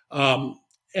 and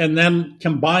then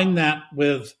combine that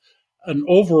with an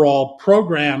overall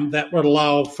program that would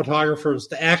allow photographers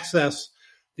to access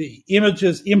the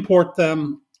images, import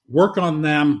them, work on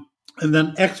them, and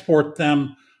then export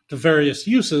them to various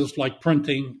uses like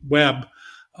printing, web,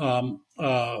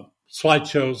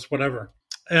 slideshows, whatever.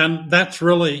 And that's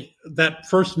really, that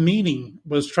first meeting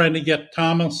was trying to get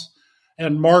Thomas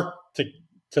and Mark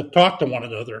to talk to one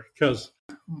another, because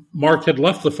Mark had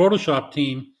left the Photoshop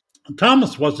team.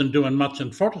 Thomas wasn't doing much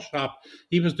in Photoshop.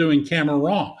 He was doing Camera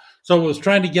Raw. So it was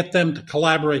trying to get them to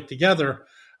collaborate together,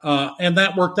 and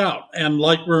that worked out. And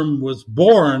Lightroom was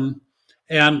born.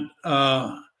 And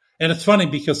it's funny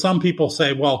because some people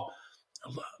say, well,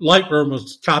 Lightroom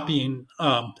was copying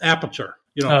Aperture.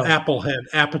 Apple had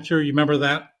Aperture. You remember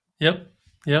that? Yep.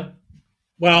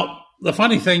 Well, the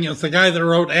funny thing is the guy that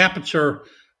wrote Aperture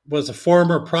was a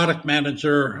former product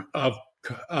manager of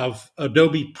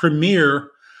Adobe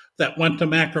Premiere that went to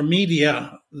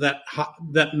Macromedia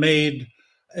that made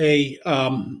a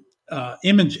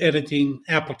image editing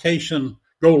application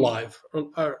go live.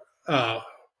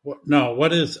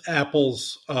 What is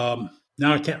Apple's? Now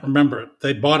I can't remember it.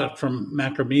 They bought it from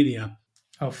Macromedia.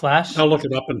 Oh, Flash? I'll look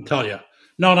it up and tell you.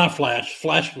 No, not Flash.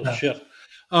 Flash was shit.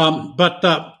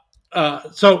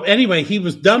 So anyway, he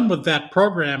was done with that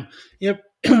program.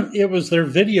 It was their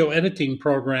video editing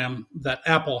program that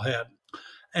Apple had.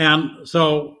 And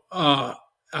so I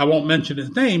won't mention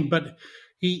his name, but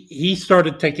he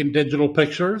started taking digital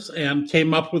pictures and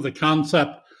came up with a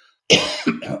concept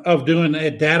of doing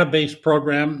a database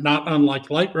program, not unlike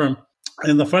Lightroom.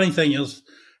 And the funny thing is,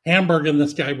 Hamburg and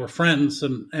this guy were friends,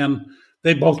 and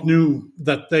they both knew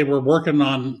that they were working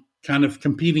on kind of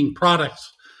competing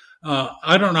products.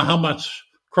 I don't know how much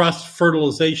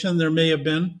cross-fertilization there may have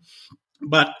been,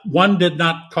 but one did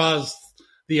not cause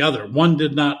the other. One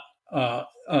did not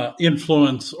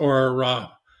influence or,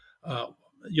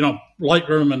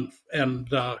 Lightroom and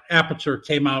Aperture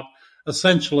came out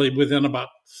essentially within about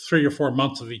 3 or 4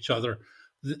 months of each other.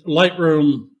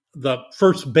 Lightroom, the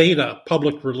first beta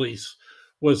public release,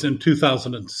 was in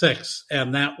 2006,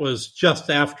 and that was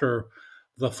just after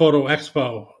the Photo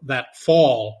Expo that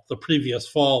fall, the previous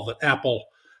fall that Apple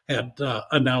had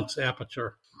announced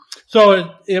Aperture.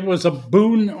 So it was a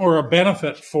boon or a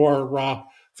benefit for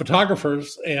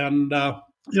photographers, and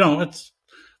it's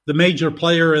the major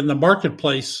player in the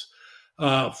marketplace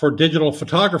for digital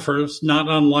photographers, not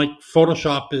unlike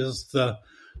Photoshop is the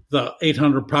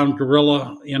 800-pound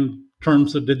gorilla in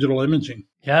terms of digital imaging.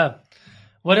 Yeah.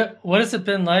 What has it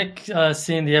been like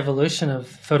seeing the evolution of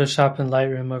Photoshop and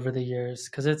Lightroom over the years?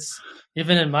 Because it's,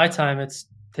 even in my time,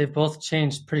 they've both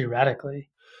changed pretty radically.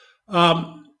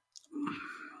 I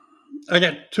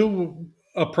got two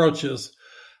approaches.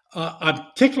 I'm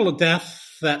tickled to death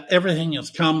that everything has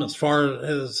come as far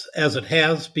as it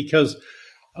has, because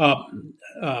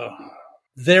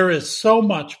there is so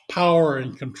much power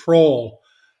and control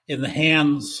in the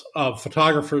hands of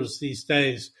photographers these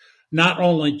days, not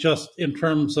only just in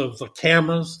terms of the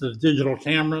cameras, the digital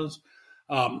cameras,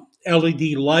 LED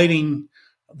lighting,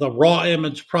 the raw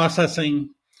image processing,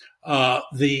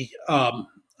 the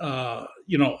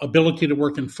ability to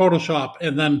work in Photoshop,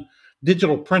 and then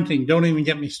digital printing. Don't even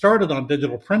get me started on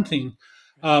digital printing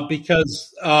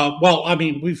because,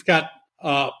 we've got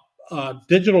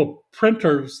digital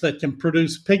printers that can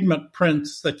produce pigment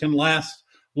prints that can last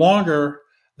longer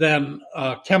than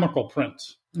chemical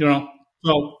prints.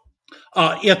 So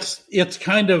it's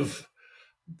kind of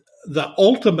the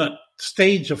ultimate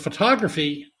stage of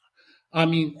photography. I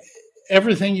mean,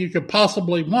 everything you could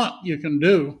possibly want, you can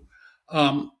do.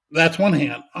 That's one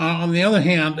hand. On the other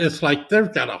hand, it's like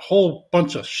they've got a whole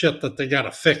bunch of shit that they got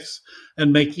to fix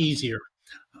and make easier.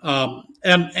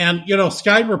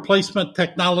 Sky replacement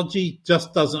technology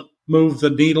just doesn't move the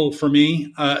needle for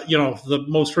me. The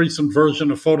most recent version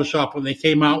of Photoshop, when they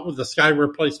came out with the sky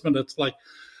replacement, it's like,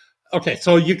 okay,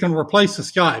 so you can replace the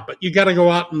sky, but you got to go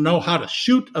out and know how to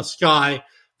shoot a sky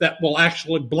that will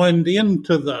actually blend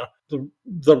into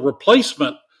the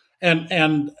replacement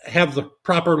and have the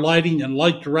proper lighting and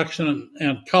light direction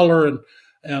and color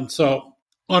And so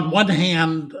on one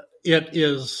hand, it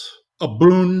is a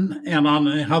boon, and on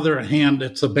the other hand,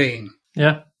 it's a bane.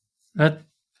 Yeah, that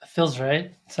feels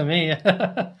right to me.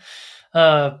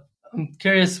 I'm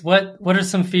curious, what are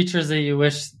some features that you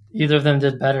wish either of them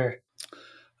did better?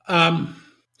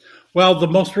 Well, the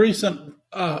most recent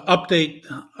update,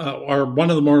 or one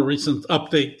of the more recent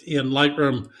updates in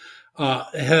Lightroom,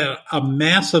 had a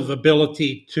massive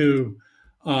ability to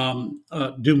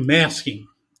do masking.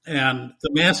 And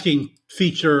the masking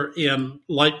feature in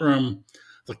Lightroom,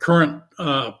 the current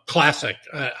classic,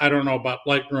 I don't know about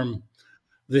Lightroom,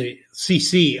 the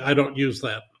CC, I don't use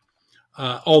that.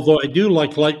 Although I do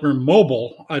like Lightroom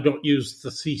Mobile, I don't use the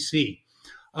CC.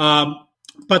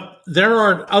 But there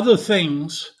are other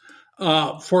things.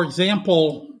 For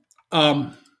example,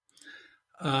 one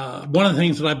of the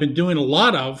things that I've been doing a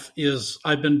lot of is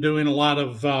I've been doing a lot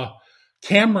of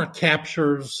camera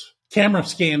captures, camera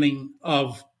scanning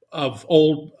of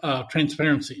old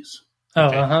transparencies. Oh,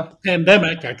 okay.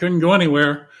 Pandemic, I couldn't go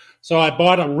anywhere, so I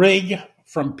bought a rig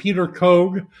from Peter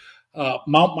Koch,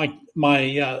 mount my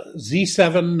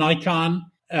Z7 Nikon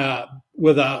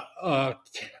with a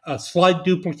slide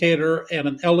duplicator and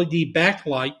an LED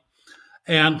backlight.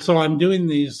 And so I'm doing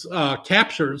these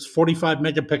captures, 45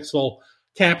 megapixel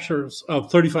captures of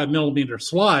 35 millimeter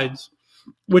slides,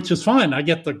 which is fine. I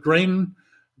get the grain,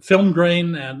 film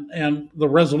grain, and the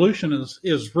resolution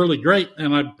is really great.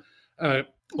 And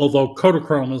although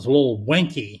Kodachrome is a little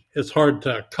wanky, it's hard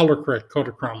to color correct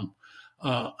Kodachrome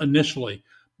initially.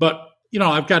 But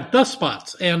I've got dust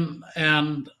spots,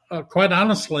 and quite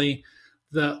honestly,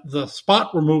 the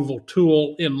spot removal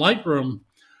tool in Lightroom.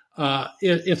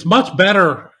 It's much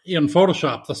better in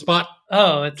Photoshop. The spot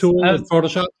tool in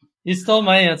Photoshop. You stole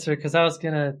my answer, because I was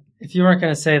gonna. If you weren't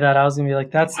gonna say that, I was gonna be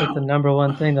like, "That's like the number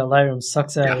one thing that Lightroom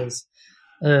sucks at is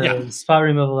spot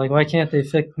removal. Like, why can't they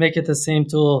make it the same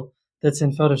tool that's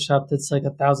in Photoshop that's like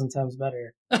 1,000 times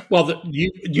better?" Well, do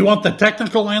you want the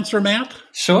technical answer, Matt?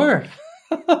 Sure.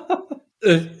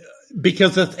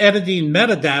 Because it's editing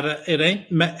metadata, it ain't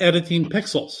editing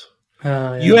pixels.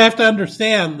 Yeah. You have to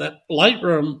understand that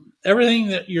Lightroom, everything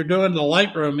that you're doing in the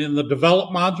Lightroom in the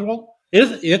develop module,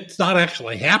 it's not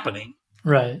actually happening.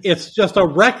 Right. It's just a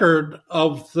record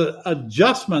of the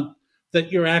adjustment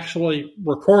that you're actually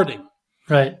recording.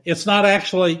 Right. It's not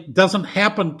doesn't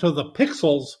happen to the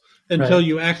pixels until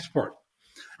you export.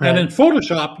 Right. And in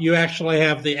Photoshop, you actually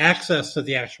have the access to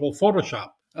the actual Photoshop.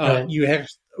 You have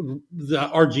the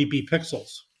RGB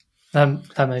pixels. That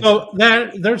makes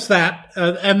sense. There's that.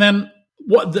 And then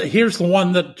here's the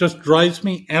one that just drives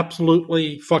me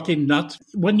absolutely fucking nuts.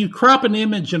 When you crop an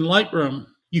image in Lightroom,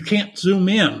 you can't zoom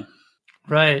in.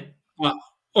 Right.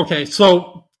 Okay,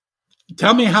 so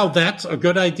tell me how that's a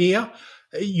good idea.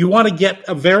 You want to get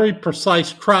a very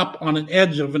precise crop on an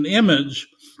edge of an image,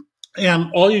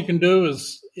 and all you can do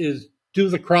is do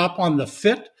the crop on the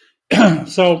fit.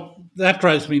 So that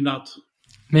drives me nuts.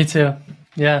 Me too.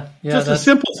 Yeah. Just a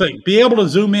simple thing. Be able to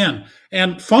zoom in.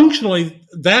 And functionally,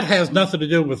 that has nothing to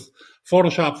do with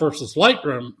Photoshop versus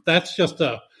Lightroom. That's just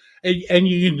and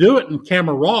you can do it in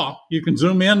Camera Raw. You can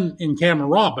zoom in Camera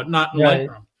Raw, but not in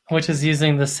Lightroom. Which is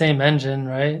using the same engine,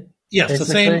 right? Yes, basically.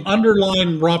 The same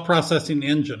underlying raw processing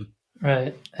engine.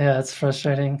 Right. Yeah, it's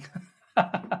frustrating.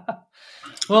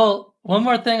 Well, one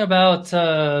more thing about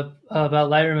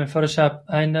Lightroom and Photoshop.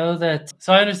 I know that.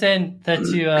 So I understand that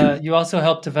you also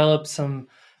helped develop some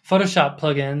Photoshop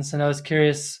plugins, and I was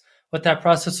curious what that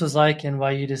process was like and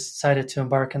why you decided to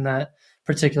embark on that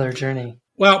particular journey.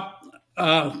 Well,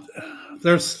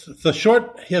 there's the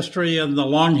short history and the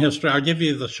long history. I'll give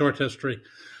you the short history.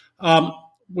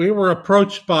 We were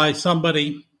approached by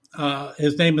somebody.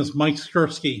 His name is Mike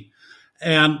Skursky,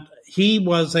 and he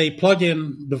was a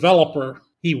plugin developer.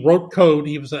 He wrote code.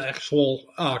 He was an actual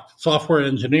software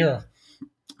engineer.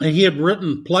 And he had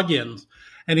written plugins.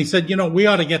 And he said, we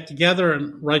ought to get together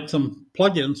and write some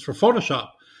plugins for Photoshop.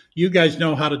 You guys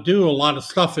know how to do a lot of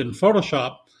stuff in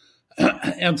Photoshop.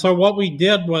 And so what we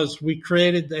did was we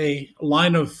created a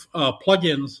line of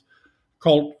plugins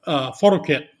called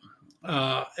PhotoKit.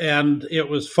 And it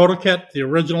was PhotoKit, the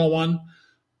original one,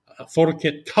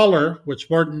 PhotoKit Color,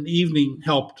 which Martin Evening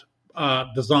helped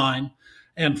design,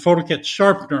 and PhotoKit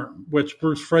Sharpener, which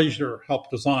Bruce Frazier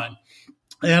helped design.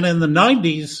 And in the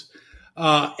 90s,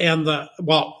 in the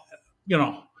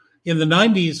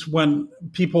 90s, when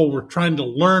people were trying to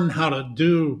learn how to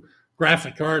do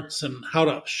graphic arts and how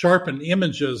to sharpen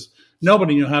images,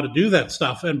 nobody knew how to do that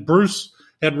stuff. And Bruce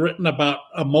had written about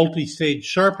a multi-stage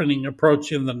sharpening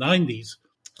approach in the 90s.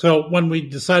 So when we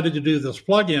decided to do this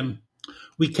plugin,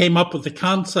 we came up with the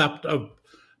concept of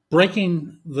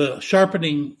breaking the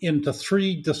sharpening into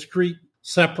 3 discrete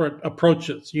separate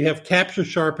approaches. You have capture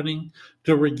sharpening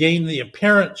to regain the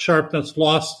apparent sharpness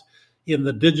lost in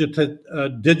the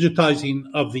digitizing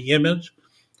of the image.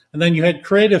 And then you had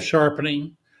creative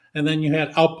sharpening, and then you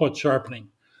had output sharpening.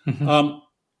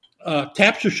 Mm-hmm.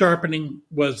 Capture sharpening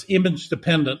was image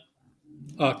dependent.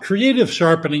 Creative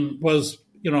sharpening was,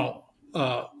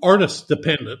 artist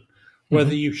dependent,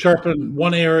 whether you sharpen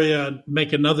one area and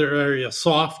make another area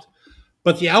soft.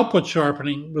 But the output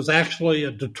sharpening was actually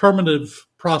a determinative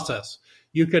process.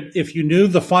 You could, if you knew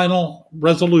the final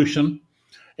resolution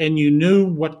and you knew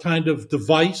what kind of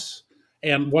device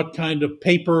and what kind of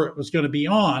paper it was going to be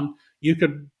on, you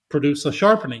could produce a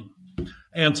sharpening.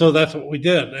 And so that's what we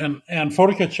did. And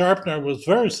PhotoKit Sharpener was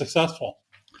very successful.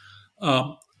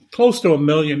 Close to $1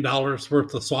 million worth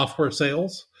of software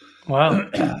sales. Wow.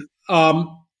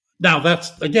 Now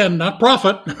that's, again, not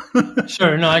profit.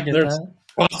 Sure, no, I get There's that.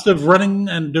 Cost of running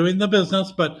and doing the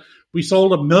business, but we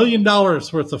sold $1 million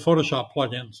worth of Photoshop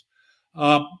plugins.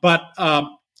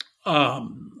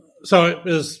 So it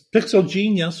was Pixel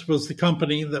Genius was the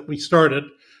company that we started,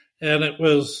 and it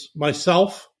was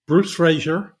myself, Bruce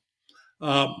Frazier,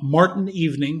 Martin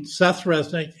Evening, Seth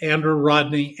Resnick, Andrew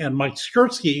Rodney, and Mike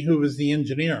Skursky, who was the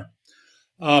engineer.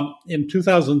 In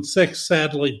 2006,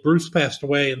 sadly, Bruce passed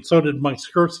away, and so did Mike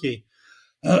Skursky.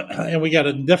 And we got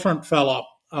a different fellow,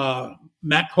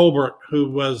 Matt Colbert,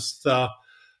 who was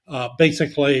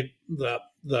basically the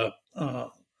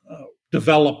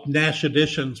developed Nash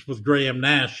Editions with Graham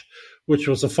Nash, which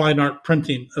was a fine art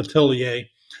printing atelier.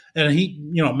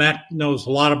 And Matt knows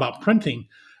a lot about printing.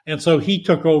 And so he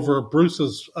took over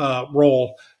Bruce's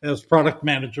role as product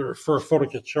manager for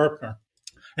PhotoKit Sharpener.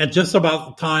 And just about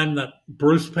the time that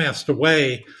Bruce passed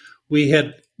away, we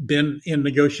had been in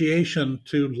negotiation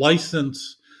to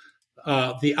license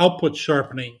the output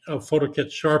sharpening of PhotoKit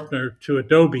Sharpener to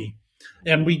Adobe.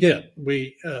 And we did.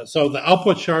 So the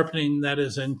output sharpening that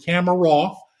is in Camera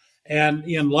Raw and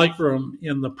in Lightroom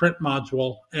in the print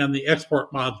module and the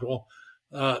export module,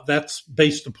 that's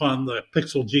based upon the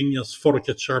Pixel Genius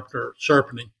PhotoKit Sharpener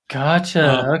sharpening.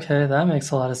 Gotcha. Okay, that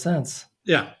makes a lot of sense.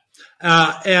 Yeah.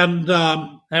 And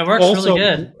it works also,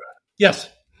 really good. Yes.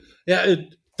 Yeah,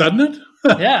 doesn't it?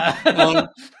 Yeah.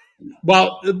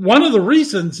 Well, one of the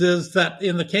reasons is that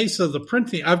in the case of the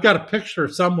printing, I've got a picture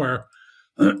somewhere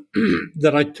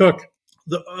that I took.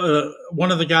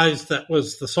 One of the guys that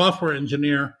was the software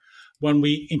engineer when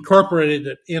we incorporated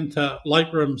it into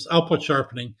Lightroom's output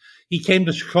sharpening, he came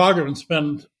to Chicago and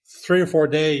spent 3 or 4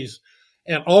 days,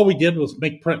 and all we did was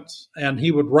make prints. And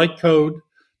he would write code,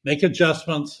 make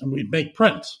adjustments, and we'd make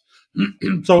prints.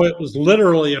 So it was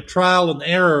literally a trial and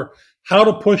error, how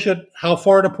to push it, how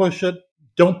far to push it,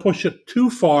 don't push it too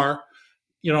far.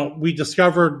 We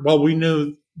discovered,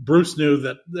 Bruce knew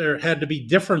that there had to be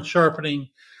different sharpening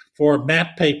for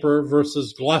matte paper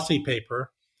versus glossy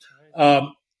paper.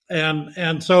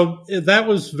 And so that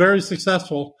was very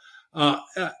successful. I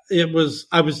was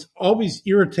always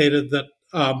irritated that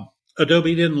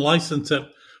Adobe didn't license it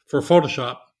for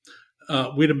Photoshop.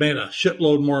 We'd have made a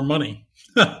shitload more money.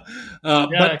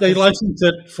 But they licensed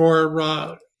it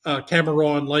for Camera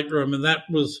Raw and Lightroom, and that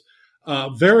was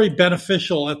very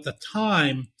beneficial at the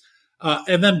time.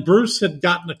 And then Bruce had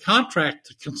gotten a contract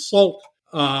to consult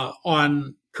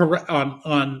on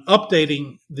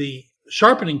updating the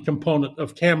sharpening component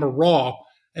of Camera Raw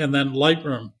and then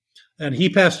Lightroom. And he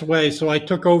passed away, so I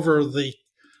took over the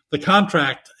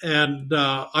contract, and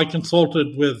I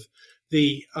consulted with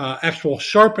the actual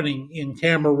sharpening in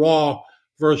Camera Raw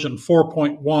version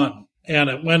 4.1. And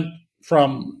it went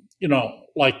from,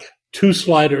 like 2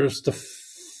 sliders to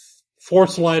 4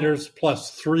 sliders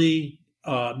plus 3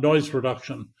 noise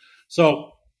reduction.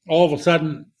 So all of a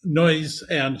sudden, noise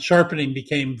and sharpening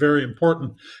became very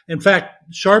important. In fact,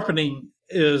 sharpening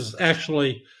and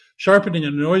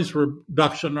noise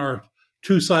reduction are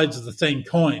 2 sides of the same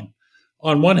coin.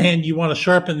 On one hand, you want to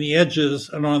sharpen the edges,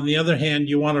 and on the other hand,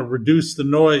 you want to reduce the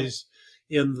noise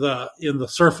in the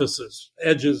surfaces,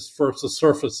 edges versus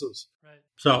surfaces. Right.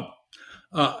 So,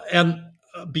 and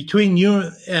between you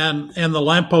and the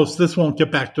lamppost, this won't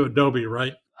get back to Adobe,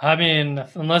 right? I mean,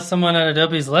 unless someone at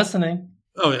Adobe's listening.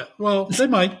 Oh yeah, well they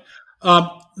might.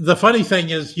 The funny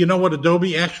thing is, what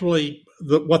Adobe actually,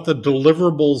 what the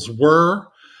deliverables were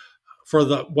for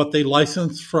what they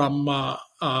licensed from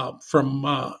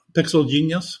Pixel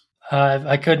Genius?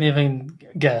 I couldn't even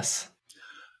guess.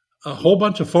 A whole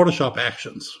bunch of Photoshop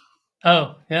actions.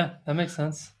 Oh, yeah, that makes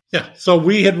sense. Yeah, so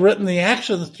we had written the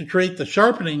actions to create the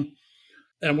sharpening,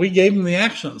 and we gave them the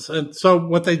actions. And so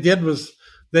what they did was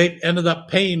they ended up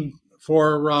paying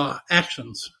for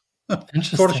actions,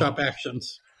 Photoshop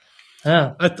actions.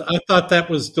 Yeah. I thought that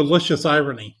was delicious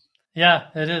irony. Yeah,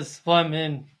 it is. Well, I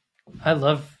mean, I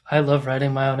love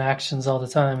writing my own actions all the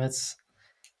time. That's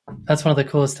one of the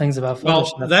coolest things about Well,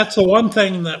 Photoshop. that's the one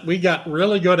thing that we got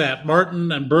really good at.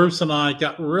 Martin and Bruce and I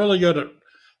got really good at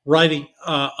writing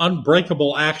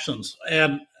unbreakable actions.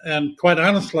 And quite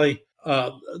honestly,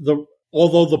 the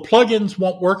although the plugins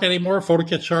won't work anymore,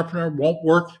 PhotoKit Sharpener won't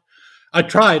work. I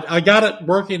tried. I got it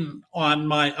working on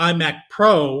my iMac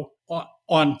Pro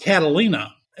on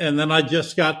Catalina, and then I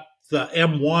just got the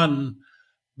M1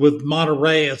 with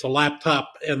Monterey as a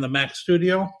laptop and the Mac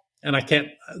Studio, and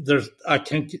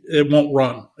it won't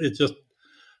run. It just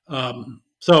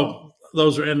so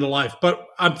those are end of life. But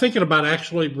I'm thinking about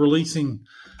actually releasing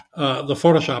the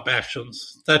Photoshop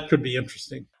actions. That could be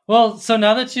interesting. Well, so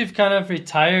now that you've kind of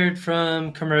retired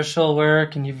from commercial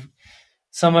work and you've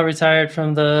somewhat retired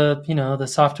from the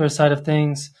software side of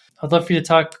things, I'd love for you to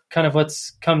talk kind of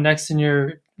what's come next in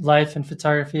your life in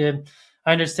photography.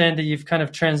 I understand that you've kind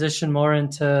of transitioned more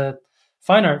into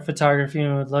fine art photography,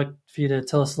 and would like for you to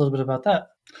tell us a little bit about that.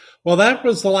 Well, that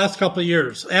was the last couple of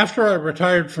years. After I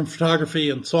retired from photography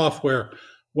and software,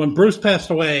 when Bruce passed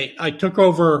away, I took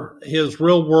over his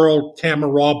Real World Camera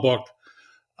Raw book,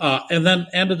 and then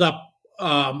ended up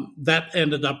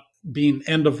being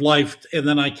end of life. And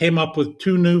then I came up with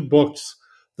two new books,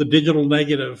 the Digital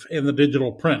Negative and the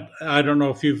Digital Print. I don't know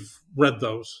if you've read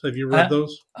those. Have you read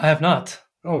those? I have not.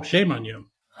 Oh, shame on you.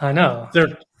 I know.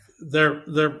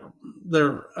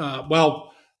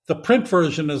 Well, the print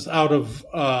version is out of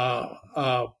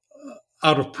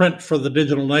print for the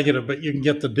Digital Negative, but you can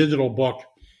get the digital book.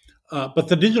 But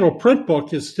the digital print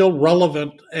book is still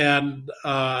relevant and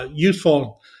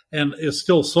useful, and is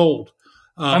still sold.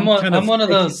 I'm one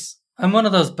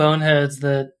of those boneheads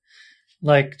that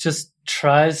like just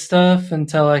tries stuff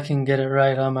until I can get it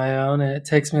right on my own, and it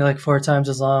takes me like 4 times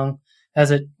as long as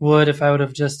it would if I would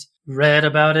have just read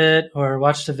about it or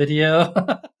watched a video.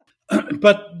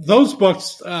 But those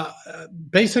books,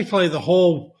 basically the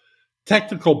whole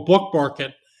technical book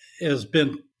market has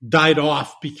been died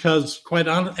off because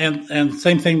and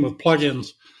same thing with plugins.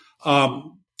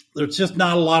 There's just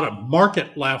not a lot of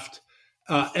market left.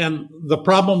 And the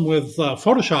problem with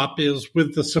Photoshop is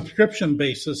with the subscription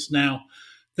basis now,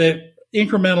 the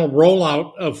incremental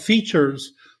rollout of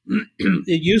features.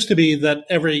 It used to be that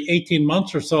every 18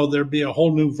 months or so, there'd be a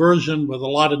whole new version with a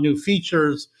lot of new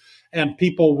features, and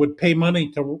people would pay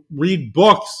money to read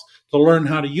books to learn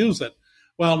how to use it.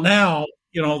 Well, now,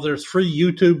 there's free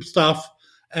YouTube stuff,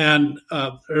 and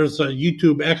there's a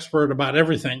YouTube expert about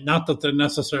everything. Not that they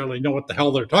necessarily know what the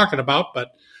hell they're talking about,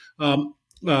 but,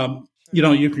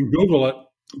 you can Google it.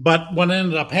 But what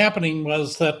ended up happening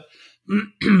was that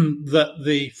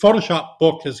the Photoshop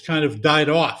book has kind of died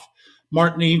off.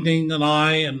 Martin Evening and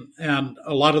I and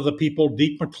a lot of the people,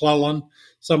 Deep McClellan,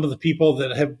 some of the people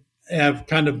that have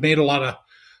kind of made a lot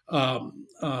of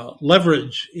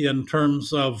leverage in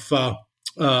terms of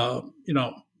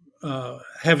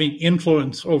having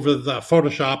influence over the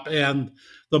Photoshop and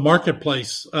the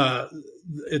marketplace.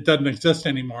 It doesn't exist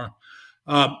anymore.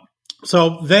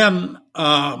 So then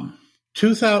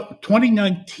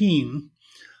 2019,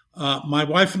 my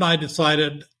wife and I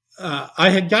decided I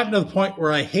had gotten to the point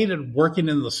where I hated working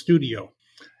in the studio.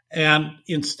 And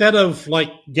instead of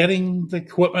like getting the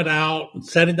equipment out and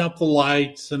setting up the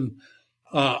lights, and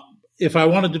if I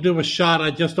wanted to do a shot,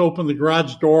 I just opened the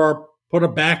garage door, put a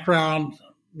background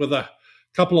with a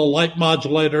couple of light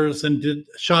modulators, and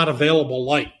shot available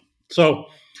light. So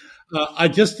I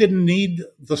just didn't need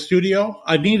the studio.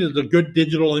 I needed a good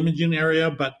digital imaging area,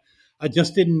 but I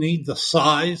just didn't need the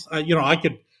size.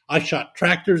 I shot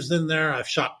tractors in there. I've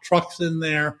shot trucks in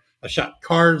there. I shot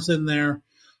cars in there.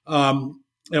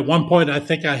 At one point, I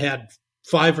think I had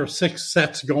 5 or 6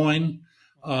 sets going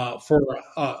for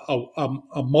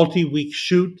a multi-week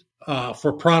shoot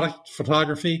for product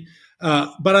photography.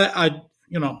 But I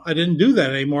didn't do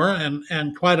that anymore.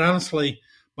 And quite honestly,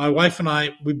 my wife and I,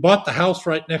 we bought the house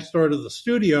right next door to the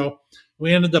studio.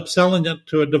 We ended up selling it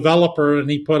to a developer, and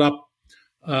he put up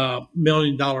 $1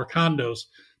 million condos.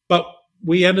 But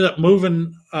we ended up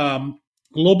moving a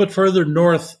little bit further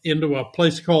north into a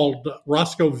place called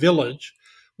Roscoe Village,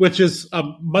 which is a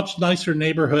much nicer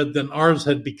neighborhood than ours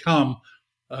had become.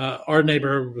 Our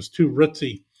neighborhood was too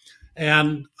ritzy.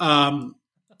 And so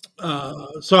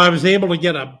I was able to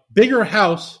get a bigger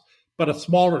house, but a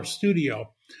smaller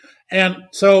studio. And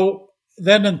so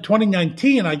then in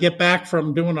 2019, I get back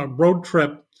from doing a road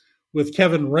trip with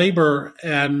Kevin Raber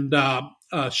and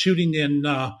shooting in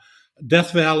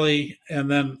Death Valley,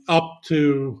 and then up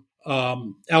to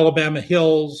Alabama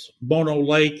Hills, Mono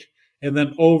Lake, and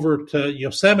then over to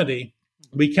Yosemite.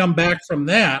 We come back from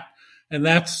that, and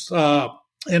that's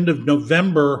end of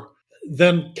November,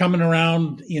 then coming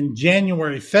around in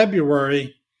January,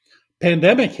 February,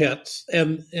 pandemic hits,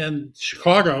 and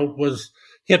Chicago was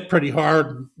hit pretty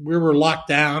hard. We were locked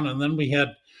down, and then we had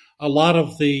a lot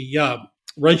of the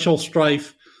racial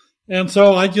strife. And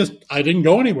so I didn't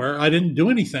go anywhere. I didn't do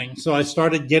anything. So I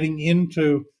started getting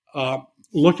into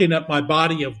looking at my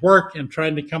body of work and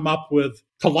trying to come up with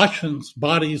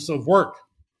bodies of work.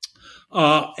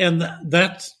 And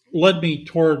that led me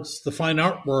towards the fine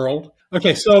art world.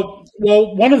 Okay, so,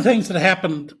 well, one of the things that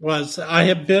happened was I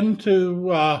had been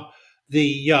to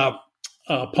the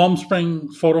Palm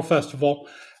Springs Photo Festival,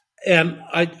 and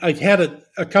I had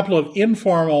a couple of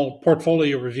informal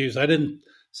portfolio reviews.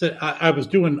 I was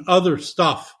doing other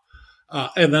stuff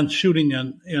and then shooting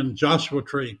in Joshua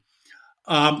Tree.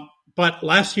 But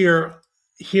last year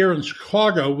here in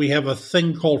Chicago, we have a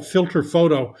thing called Filter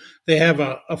Photo. They have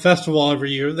a festival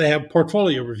every year. They have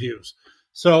portfolio reviews.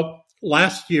 So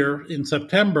last year in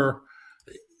September,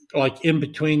 like in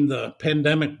between the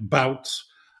pandemic bouts,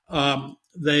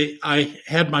 I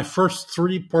had my first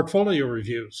 3 portfolio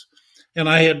reviews, and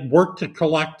I had worked to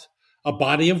collect a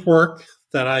body of work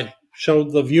that I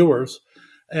showed the viewers,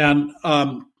 and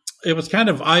it was kind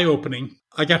of eye-opening.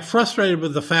 I got frustrated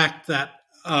with the fact that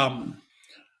I'm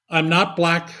not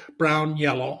black, brown,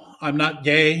 yellow. I'm not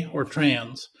gay or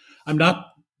trans. I'm not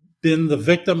been the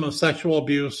victim of sexual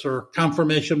abuse or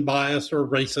confirmation bias or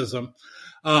racism.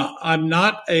 I'm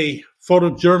not a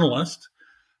photojournalist.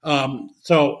 And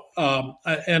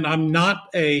I'm not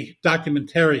a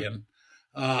documentarian.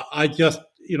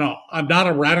 I'm not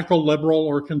a radical liberal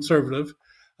or conservative.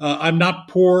 I'm not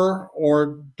poor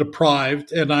or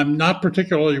deprived, and I'm not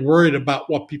particularly worried about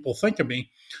what people think of me.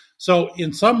 So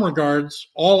in some regards,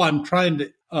 all I'm trying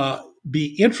to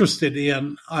be interested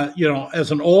in,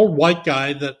 as an old white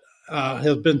guy that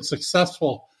has been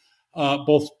successful,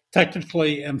 both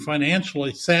technically and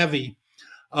financially savvy,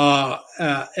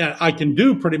 I can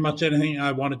do pretty much anything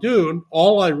I want to do. And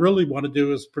all I really want to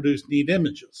do is produce neat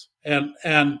images.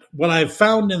 And what I've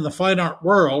found in the fine art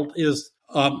world is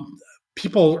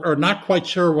people are not quite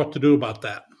sure what to do about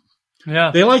that. Yeah.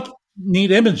 They like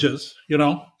neat images,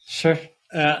 Sure.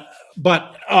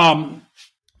 But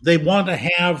they want to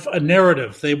have a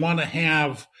narrative. They want to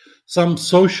have some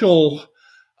social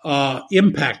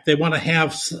impact. They want to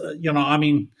have,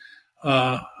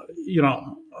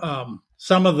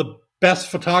 some of the best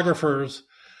photographers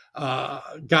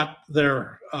got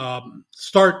their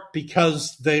start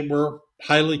because they were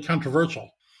highly controversial.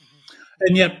 Mm-hmm.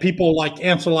 And yet people like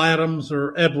Ansel Adams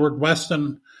or Edward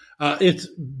Weston, it's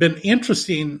been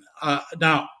interesting.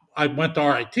 Now, I went to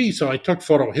RIT, so I took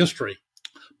photo history,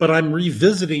 but I'm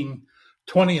revisiting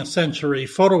 20th century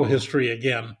photo history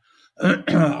again.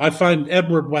 I find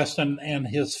Edward Weston and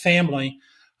his family,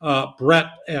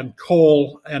 Brett and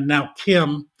Cole, and now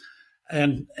Kim,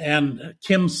 and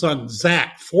Kim's son,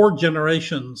 Zach, 4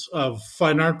 generations of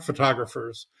fine art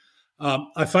photographers.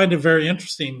 I find it very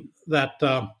interesting that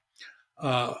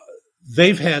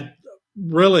they've had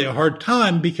really a hard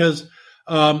time because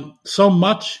so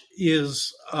much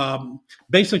is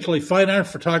basically fine art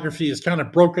photography is kind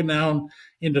of broken down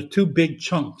into 2 big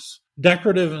chunks,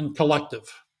 decorative and collective.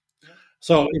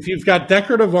 So if you've got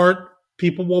decorative art,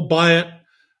 people will buy it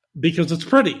because it's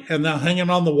pretty and they'll hang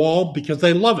it on the wall because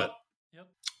they love it. Yep.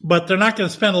 But they're not going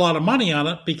to spend a lot of money on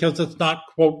it because it's not,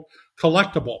 quote,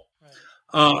 collectible.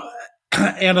 Right.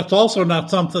 And it's also not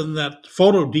something that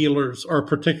photo dealers are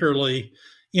particularly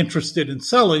interested in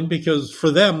selling because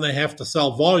for them, they have to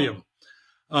sell volume.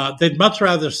 They'd much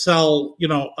rather sell,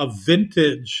 a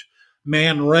vintage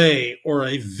Man Ray or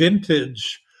a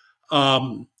vintage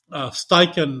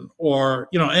Steichen or,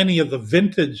 any of the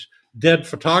vintage dead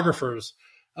photographers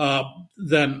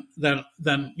than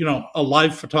a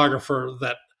live photographer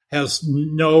that has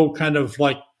no kind of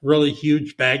like really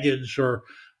huge baggage or,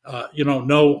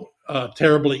 no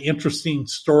terribly interesting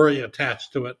story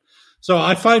attached to it. So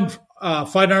I find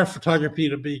fine art photography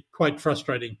to be quite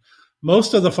frustrating.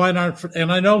 Most of the fine art,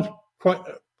 and I know quite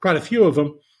a few of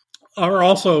them, are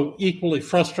also equally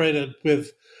frustrated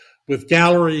with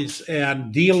galleries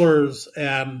and dealers,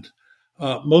 and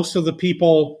most of the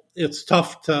people, it's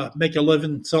tough to make a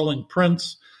living selling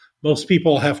prints. Most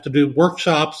people have to do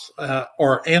workshops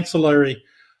or ancillary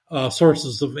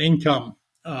sources of income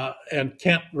and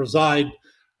can't rely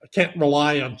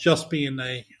on just being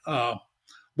a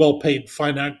well-paid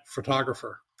fine art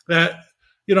photographer. That,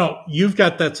 you've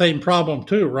got that same problem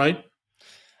too, right?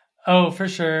 Oh, for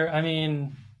sure. I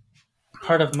mean,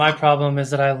 part of my problem is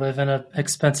that I live in an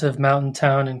expensive mountain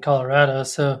town in Colorado,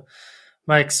 so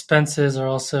my expenses are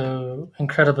also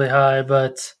incredibly high.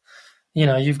 But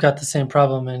you've got the same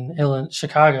problem in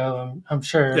Chicago, I'm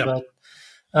sure. Yeah. But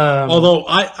Although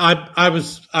I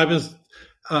was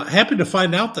happy to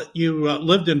find out that you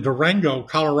lived in Durango,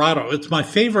 Colorado. It's my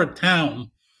favorite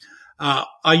town.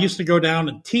 I used to go down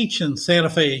and teach in Santa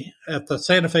Fe at the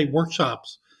Santa Fe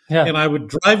workshops, and I would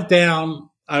drive down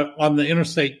on the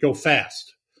interstate, go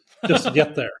fast just to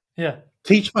get there.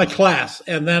 Teach my class,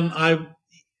 and then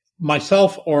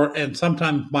myself and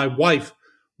sometimes my wife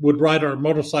would ride our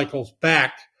motorcycles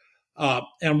back.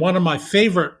 And one of my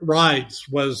favorite rides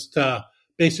was to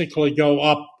basically go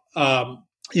up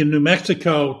in New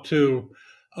Mexico to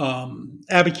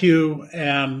Abiquiu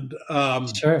and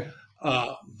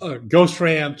Ghost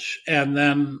Ranch, and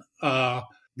then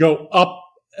go up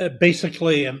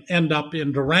basically and end up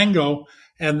in Durango,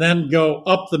 and then go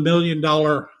up the $1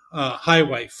 Million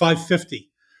Highway 550.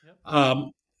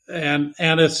 And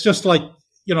it's just like,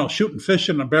 shooting fish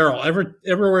in a barrel.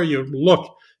 Everywhere you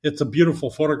look, it's a beautiful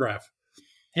photograph.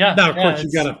 Now, of course,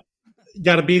 you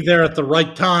got to be there at the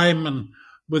right time and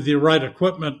with the right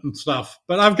equipment and stuff.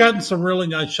 But I've gotten some really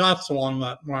nice shots along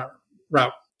that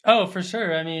route. Oh, for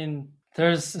sure. I mean,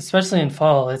 there's, especially in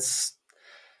fall, it's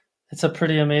a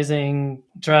pretty amazing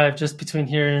drive just between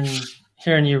here and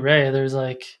Ouray. There's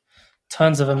like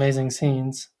tons of amazing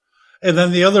scenes. And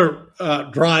then the other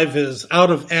drive is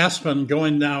out of Aspen,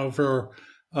 going now over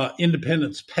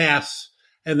Independence Pass,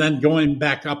 and then going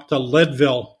back up to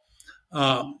Leadville.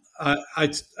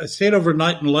 I stayed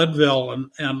overnight in Leadville,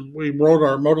 and we rode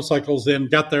our motorcycles in,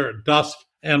 got there at dusk,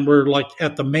 and we're like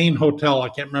at the main hotel. I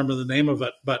can't remember the name of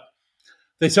it, but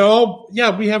they said, "Oh,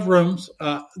 yeah, we have rooms.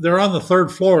 They're on the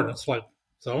third floor." And it's like,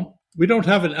 so we don't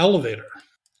have an elevator.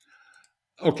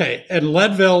 Okay, and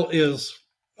Leadville is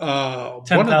one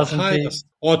of the highest.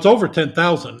 Well, it's over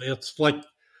 10,000. It's like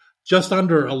just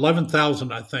under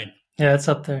 11,000, I think. Yeah, it's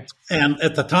up there. And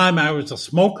at the time, I was a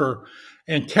smoker,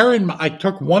 and I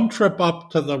took one trip up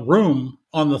to the room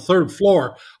on the third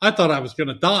floor. I thought I was going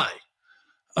to die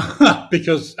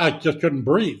because I just couldn't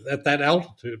breathe at that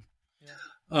altitude.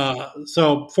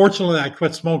 So fortunately, I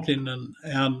quit smoking.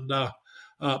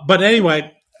 But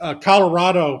anyway,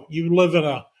 Colorado, you live in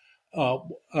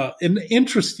an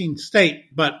interesting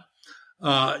state, but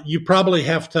you probably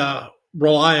have to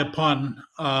rely upon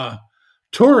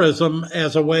tourism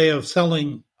as a way of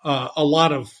selling a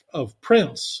lot of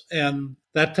prints, and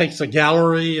that takes a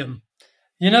gallery. And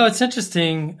it's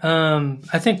interesting.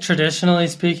 I think traditionally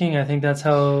speaking, I think that's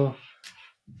how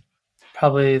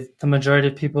probably the majority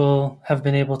of people have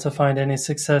been able to find any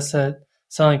success at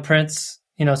selling prints,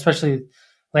 especially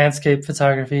landscape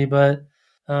photography. But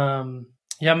my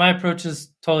approach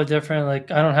is totally different.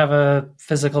 Like, I don't have a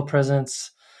physical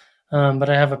presence, but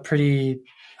I have a pretty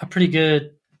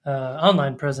good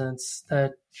online presence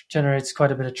that generates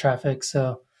quite a bit of traffic.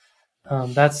 So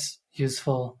that's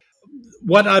useful.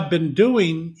 What I've been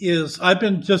doing is I've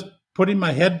been just putting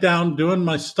my head down, doing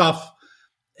my stuff,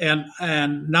 and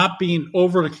not being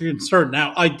overly concerned.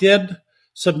 Now, I did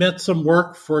submit some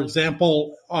work, for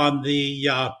example, on the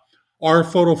R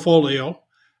Photofolio,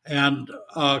 and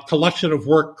a collection of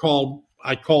work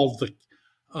I called the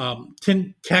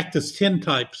Cactus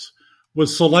Tintypes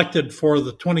was selected for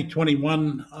the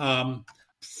 2021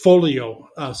 folio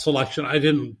selection. I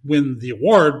didn't win the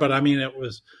award, but I mean,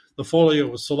 the folio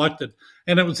was selected.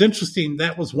 And it was interesting.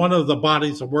 That was one of the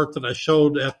bodies of work that I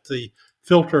showed at the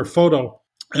Filter Photo.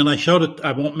 And I showed it,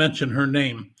 I won't mention her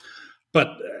name, but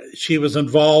she was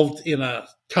involved in a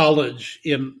college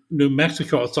in New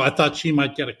Mexico. So I thought she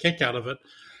might get a kick out of it.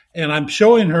 And I'm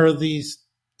showing her these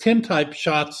tintype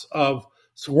shots of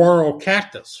saguaro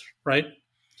cactus, right?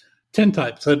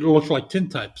 Tintypes that look like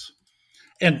tintypes.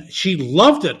 And she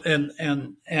loved it.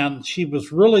 And she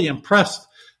was really impressed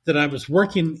that I was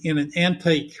working in an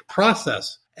antique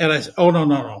process. And I said, oh,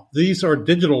 no. These are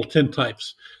digital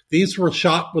tintypes. These were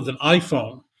shot with an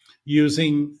iPhone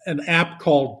using an app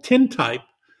called Tintype,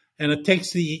 and it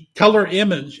takes the color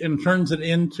image and turns it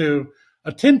into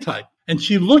a tintype. And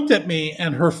she looked at me,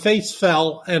 and her face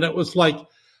fell, and it was like,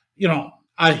 it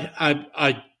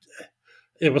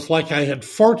was like I had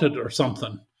farted or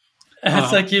something.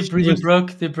 It's like you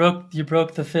broke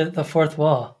the fourth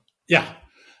wall. Yeah,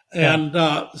 and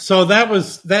so that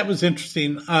was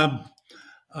interesting.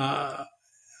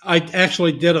 I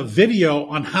actually did a video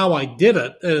on how I did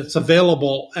it. It's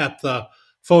available at the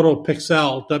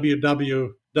PhotoPixel,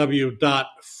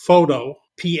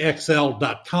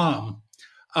 www.photopxl.com,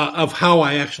 of how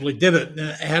I actually did it. And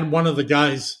I had one of the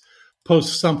guys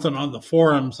post something on the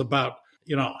forums about,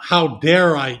 how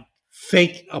dare I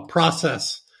fake a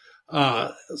process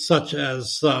such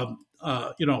as,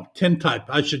 tintype.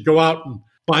 I should go out and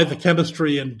buy the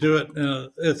chemistry and do it.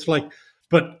 It's like,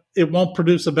 but it won't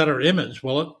produce a better image,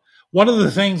 will it? one of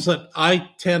the things that I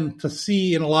tend to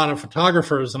see in a lot of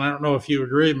photographers, and I don't know if you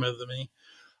agree with me,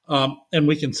 and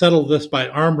we can settle this by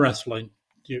arm wrestling.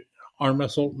 Do you arm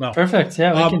wrestle? No. Perfect.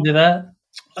 Yeah, we can do that.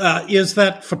 Is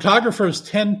that photographers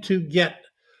tend to get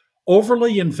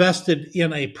overly invested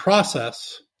in a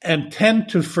process and tend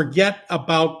to forget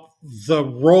about the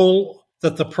role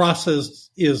that the process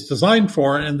is designed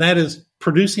for, and that is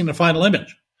producing a final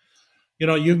image. You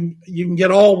know, you can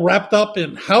get all wrapped up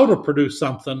in how to produce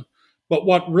something, but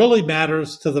what really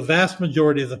matters to the vast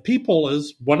majority of the people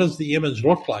is what does the image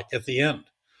look like at the end?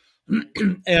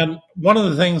 And one of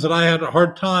the things that I had a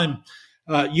hard time,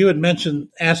 you had mentioned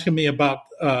asking me about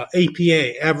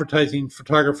APA, Advertising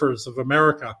Photographers of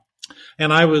America.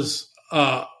 And I was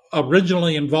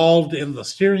originally involved in the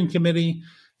steering committee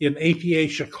in APA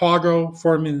Chicago,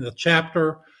 forming the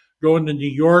chapter, going to New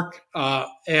York,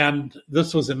 and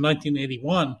this was in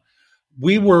 1981.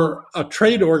 We were a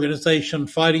trade organization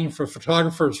fighting for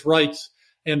photographers' rights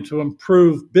and to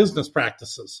improve business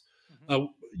practices.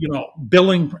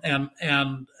 Billing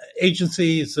and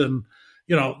agencies, and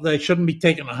they shouldn't be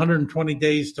taking 120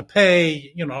 days to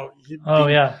pay.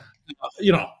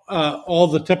 All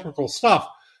the typical stuff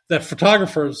that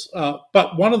photographers.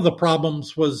 But one of the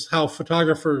problems was how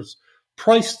photographers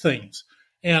priced things.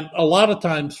 And a lot of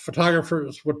times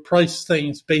photographers would price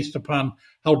things based upon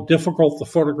how difficult the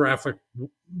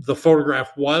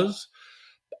photograph was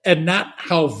and not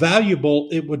how valuable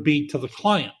it would be to the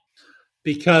client,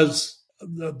 because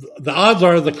the odds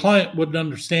are the client wouldn't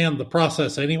understand the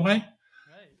process anyway. Right.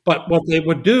 But what they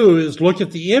would do is look at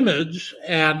the image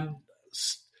and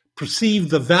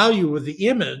perceive the value of the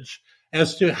image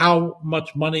as to how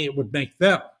much money it would make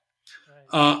them.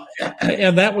 Right.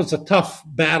 And that was a tough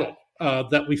battle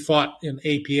that we fought in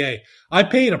APA. I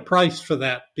paid a price for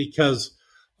that because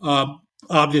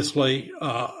obviously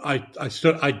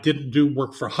I didn't do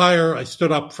work for hire. I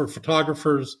stood up for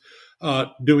photographers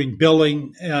doing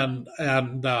billing, and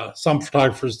some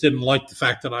photographers didn't like the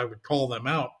fact that I would call them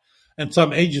out, and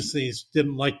some agencies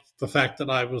didn't like the fact that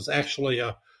I was actually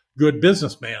a good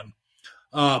businessman.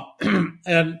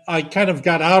 And I kind of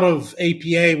got out of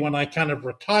APA when I kind of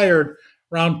retired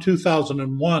around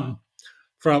 2001.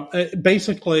 From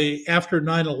basically after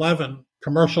 9/11,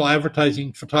 commercial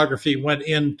advertising photography went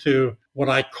into what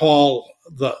I call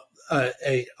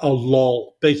a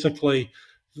lull. Basically,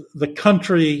 the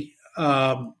country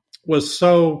was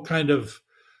so kind of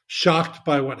shocked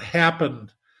by what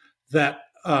happened that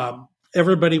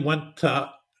everybody went to.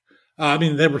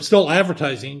 They were still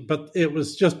advertising, but it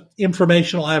was just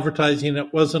informational advertising.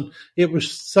 It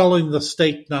was selling the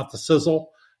steak, not the sizzle,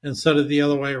 instead of the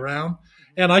other way around.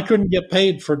 And I couldn't get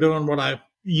paid for doing what I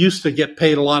used to get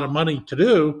paid a lot of money to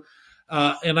do.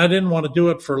 And I didn't want to do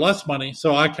it for less money.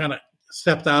 So I kind of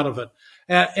stepped out of it.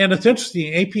 And it's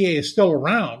interesting, APA is still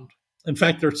around. In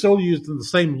fact, they're still using the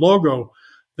same logo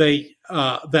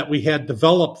that we had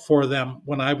developed for them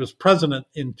when I was president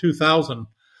in 2000,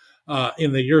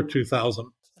 in the year 2000.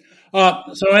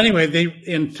 So anyway,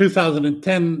 in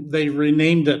 2010, they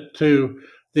renamed it to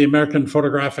the American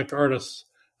Photographic Artists,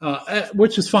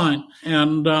 which is fine.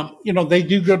 And, they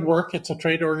do good work. It's a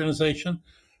trade organization.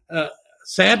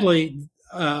 Sadly,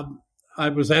 I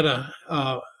was at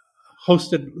a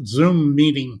hosted Zoom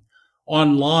meeting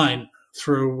online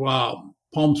through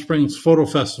Palm Springs Photo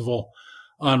Festival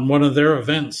on one of their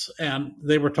events, and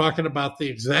they were talking about the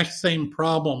exact same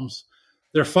problems.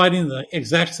 They're fighting the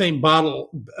exact same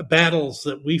battles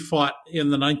that we fought in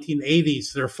the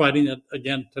 1980s. They're fighting it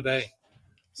again today.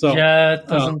 So yeah, it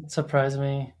doesn't surprise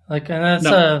me. And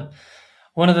that's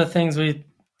one of the things we've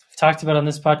talked about on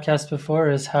this podcast before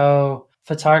is how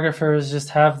photographers just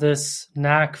have this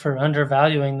knack for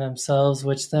undervaluing themselves,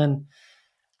 which then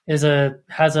has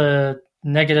a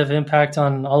negative impact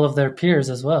on all of their peers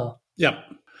as well. Yeah.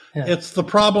 It's the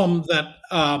problem that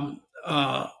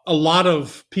a lot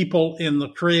of people in the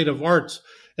creative arts,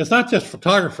 it's not just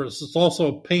photographers, it's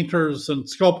also painters and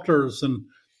sculptors and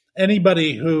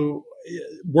anybody who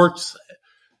works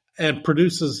and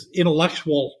produces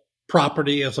intellectual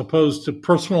property as opposed to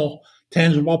personal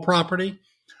tangible property,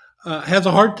 has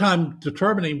a hard time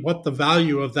determining what the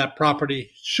value of that property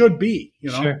should be.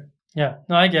 Sure. Yeah.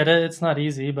 No, I get it. It's not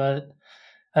easy, but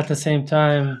at the same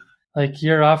time,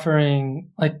 you're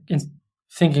offering, in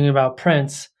thinking about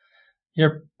prints,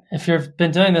 if you've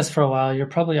been doing this for a while, you're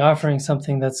probably offering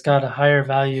something that's got a higher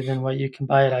value than what you can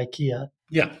buy at IKEA.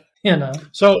 Yeah.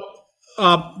 So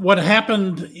what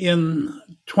happened in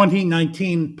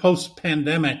 2019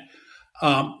 post-pandemic,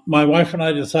 my wife and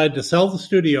I decided to sell the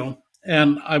studio,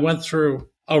 and I went through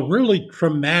a really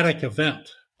traumatic event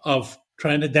of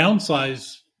trying to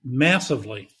downsize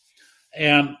massively.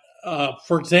 And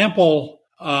for example,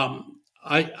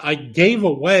 I gave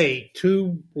away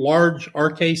 2 large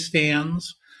RK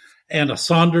stands and a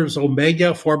Saunders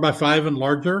Omega 4x5 and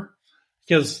larger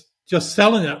because just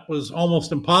selling it was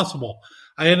almost impossible.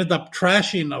 I ended up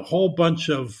trashing a whole bunch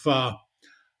of,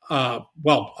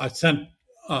 I sent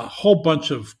a whole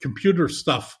bunch of computer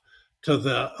stuff to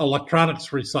the electronics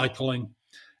recycling.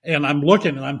 And I'm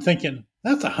looking and I'm thinking,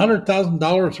 that's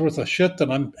 $100,000 worth of shit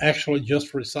that I'm actually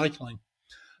just recycling.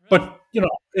 But,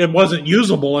 it wasn't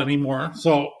usable anymore.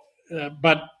 So,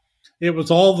 but it was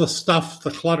all the stuff,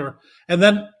 the clutter. And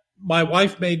then my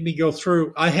wife made me go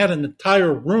through, I had an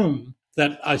entire room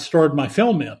that I stored my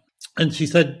film in. And she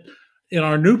said, in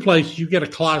our new place, you get a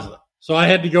closet. So I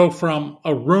had to go from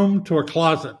a room to a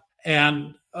closet.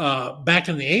 And back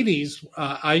in the 80s,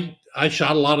 I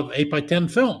shot a lot of 8x10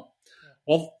 film.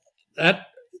 Well, that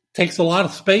takes a lot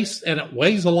of space and it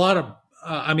weighs a lot of,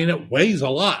 it weighs a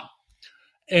lot.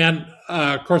 And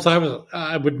of course,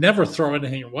 I would never throw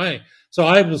anything away. So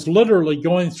I was literally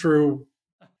going through,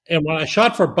 and when I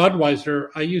shot for Budweiser,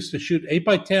 I used to shoot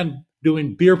 8x10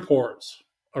 doing beer pours,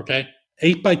 okay?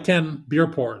 8x10 beer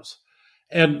pours.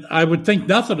 And I would think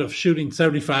nothing of shooting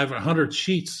 75 or 100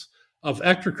 sheets of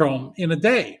Ektachrome in a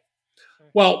day.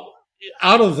 Well,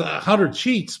 out of the 100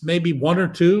 sheets, maybe 1 or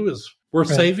 2 is worth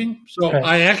saving. So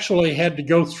I actually had to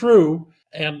go through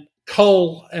and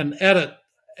cull and edit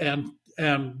and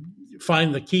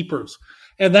find the keepers.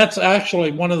 And that's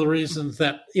actually one of the reasons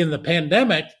that in the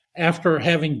pandemic, after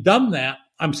having done that,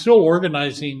 I'm still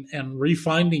organizing and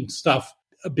refinding stuff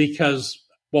because,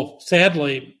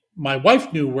 sadly, my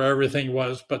wife knew where everything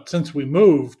was, but since we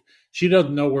moved, she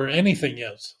doesn't know where anything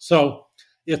is. So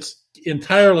it's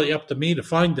entirely up to me to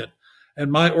find it.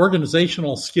 And my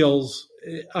organizational skills,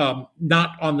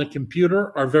 not on the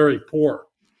computer, are very poor.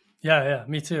 Yeah,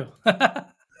 me too.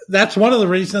 That's one of the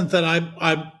reasons that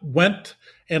I went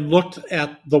and looked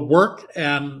at the work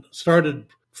and started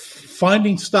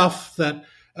finding stuff that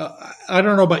I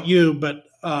don't know about you, but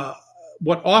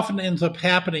what often ends up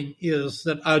happening is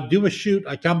that I do a shoot,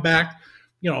 I come back,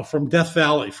 from Death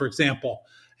Valley, for example,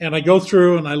 and I go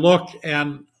through and I look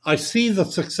and I see the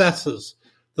successes,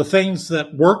 the things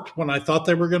that worked when I thought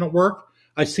they were going to work.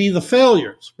 I see the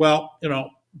failures. Well,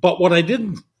 but what I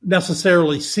didn't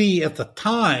necessarily see at the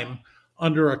time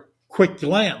under a quick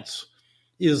glance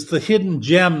is the hidden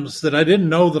gems that I didn't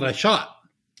know that I shot.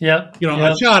 Yeah.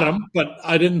 I shot them, but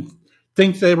I didn't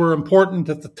think they were important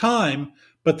at the time.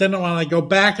 But then when I go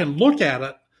back and look at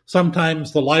it,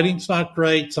 sometimes the lighting's not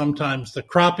great. Sometimes the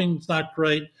cropping's not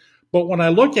great. But when I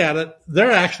look at it,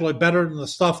 they're actually better than the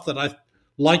stuff that I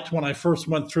liked when I first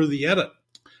went through the edit.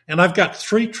 And I've got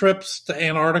 3 trips to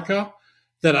Antarctica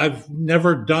that I've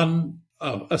never done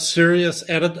a serious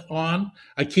edit on.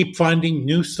 I keep finding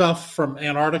new stuff from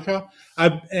Antarctica.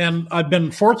 I've been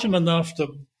fortunate enough to,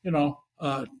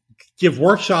 give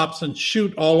workshops and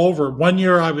shoot all over. One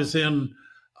year I was in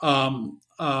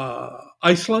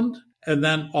Iceland, and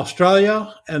then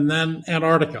Australia, and then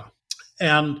Antarctica.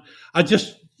 And I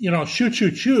just,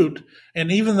 shoot.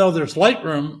 And even though there's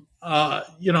Lightroom,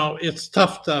 it's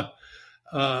tough to,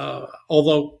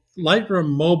 although Lightroom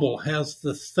Mobile has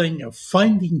this thing of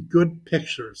finding good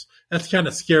pictures. That's kind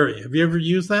of scary. Have you ever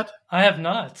used that? I have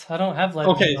not. I don't have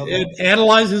Lightroom Okay, Mobile. it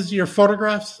analyzes your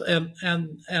photographs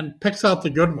and picks out the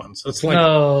good ones. It's like,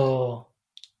 no.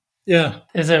 Yeah.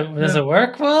 Does it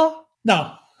work well?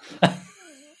 No.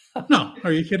 No.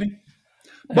 Are you kidding?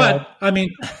 But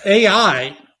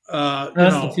AI,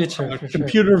 that's the future,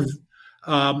 computer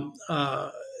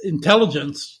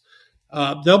intelligence,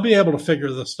 they'll be able to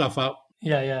figure this stuff out.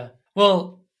 Yeah.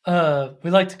 Well, we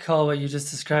like to call what you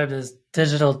just described as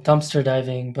digital dumpster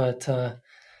diving, but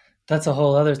that's a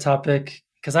whole other topic.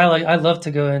 Because I love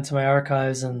to go into my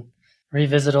archives and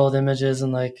revisit old images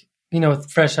and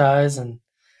with fresh eyes, and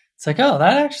it's like, oh,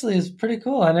 that actually is pretty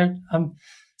cool. I'm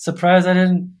surprised I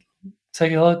didn't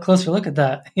take a closer look at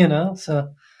that.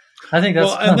 So I think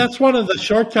that's fun. And that's one of the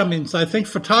shortcomings. I think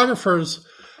photographers.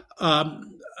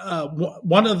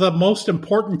 One of the most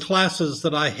important classes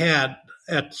that I had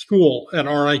at school at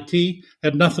RIT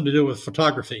had nothing to do with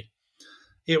photography.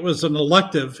 It was an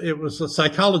elective. It was a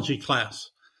psychology class.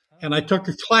 And I took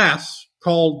a class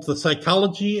called The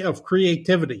Psychology of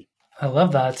Creativity. I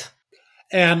love that.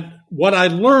 And what I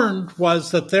learned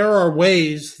was that there are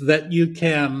ways that you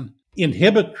can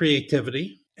inhibit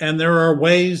creativity, and there are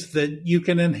ways that you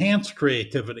can enhance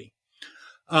creativity.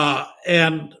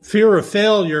 And fear of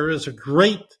failure is a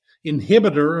great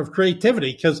inhibitor of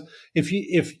creativity, because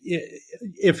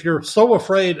if you're so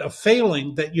afraid of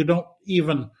failing that you don't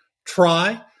even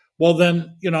try, well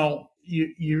then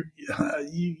you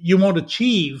won't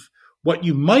achieve what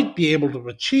you might be able to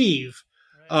achieve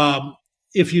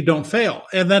if you don't fail.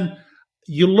 And then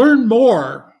you learn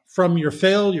more from your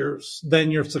failures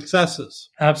than your successes.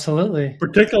 Absolutely.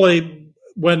 Particularly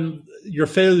when your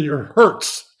failure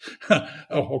hurts.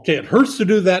 Oh, okay, it hurts to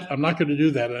do that. I'm not going to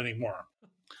do that anymore.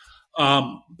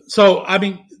 So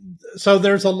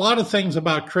there's a lot of things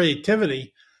about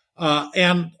creativity.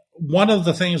 And one of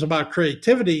the things about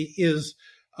creativity is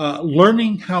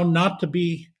learning how not to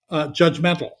be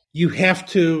judgmental. You have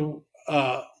to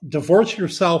divorce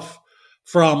yourself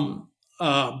from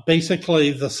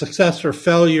basically the success or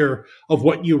failure of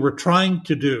what you were trying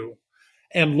to do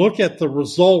and look at the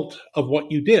result of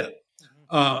what you did.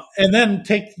 And then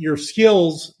take your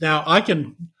skills. Now, I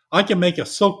can make a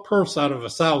silk purse out of a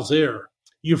sow's ear.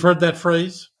 You've heard that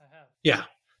phrase? I have. Yeah.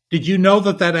 Did you know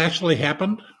that actually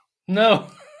happened? No,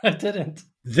 I didn't.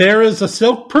 There is a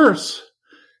silk purse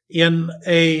in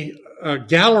a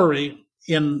gallery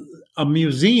in a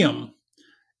museum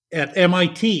at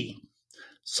MIT.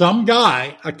 Some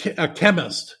guy, a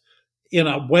chemist, in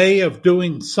a way of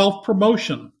doing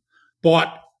self-promotion,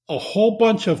 bought a whole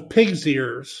bunch of pig's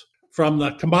ears from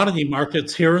the commodity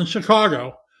markets here in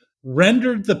Chicago,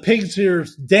 rendered the pig's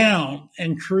ears down,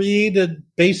 and created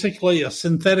basically a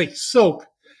synthetic silk,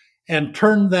 and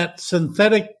turned that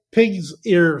synthetic pig's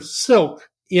ear silk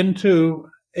into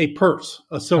a purse,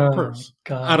 a silk purse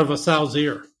out of a sow's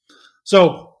ear.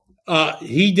 So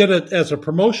he did it as a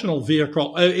promotional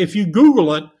vehicle. If you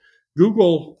Google it,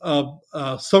 Google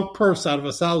silk purse out of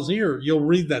a sow's ear, you'll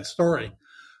read that story.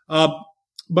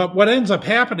 But what ends up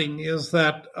happening is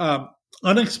that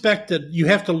unexpected, you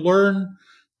have to learn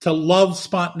to love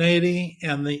spontaneity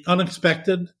and the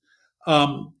unexpected.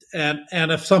 And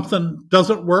if something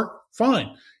doesn't work,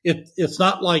 fine. It's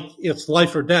not like it's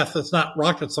life or death. It's not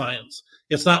rocket science.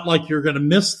 It's not like you're going to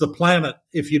miss the planet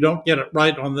if you don't get it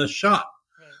right on this shot.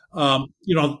 Right.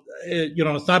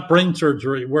 It's not brain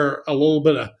surgery where a little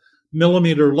bit of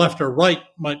millimeter left or right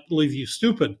might leave you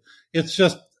stupid. It's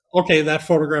just, okay, that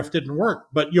photograph didn't work,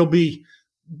 but you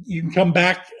can come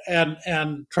back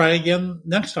and try again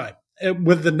next time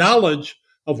with the knowledge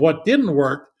of what didn't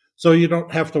work, so you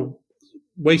don't have to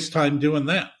waste time doing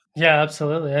that. Yeah,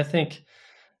 absolutely. I think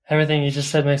everything you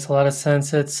just said makes a lot of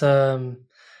sense. It's,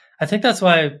 I think that's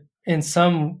why in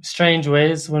some strange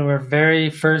ways, when we're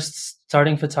very first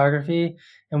starting photography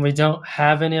and we don't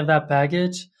have any of that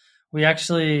baggage, we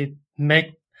actually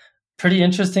make pretty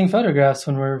interesting photographs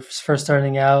when we're first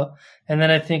starting out. And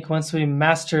then I think once we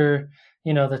master,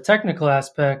 the technical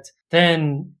aspect,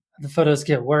 then the photos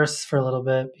get worse for a little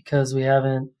bit because we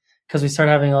start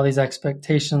having all these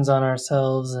expectations on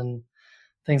ourselves and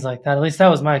things like that. At least that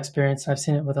was my experience. I've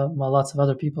seen it with lots of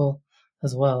other people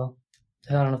as well.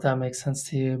 I don't know if that makes sense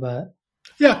to you, but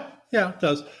yeah, it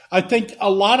does. I think a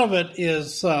lot of it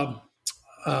is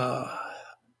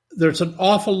there's an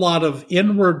awful lot of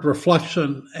inward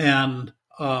reflection, and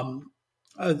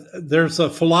there's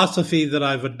a philosophy that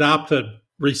I've adopted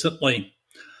recently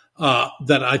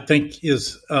that I think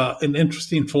is an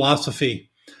interesting philosophy,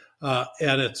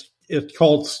 and it's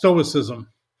called Stoicism.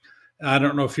 I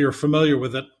don't know if you're familiar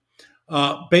with it.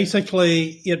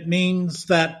 Basically, it means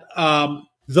that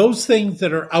those things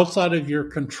that are outside of your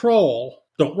control,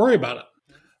 don't worry about it.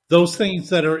 Those things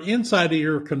that are inside of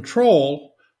your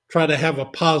control, try to have a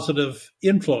positive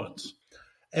influence.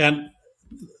 And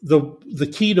the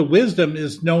key to wisdom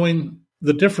is knowing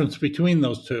the difference between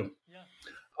those two.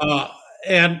 Yeah.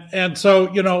 And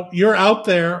so, you're out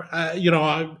there,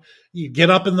 you get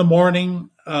up in the morning,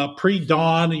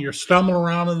 pre-dawn, and you're stumbling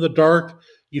around in the dark.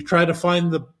 You try to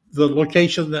find the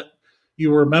location that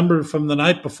you remembered from the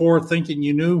night before, thinking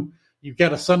you knew. You've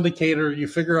got a syndicator. You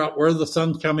figure out where the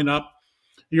sun's coming up.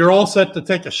 You're all set to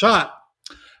take a shot.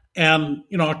 And,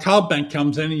 a cloud bank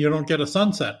comes in and you don't get a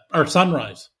sunset or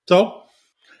sunrise. So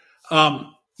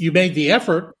you made the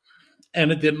effort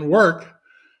and it didn't work.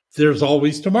 There's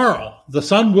always tomorrow. The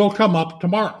sun will come up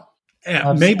tomorrow,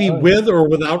 and maybe with or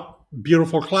without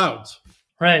beautiful clouds.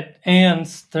 Right. And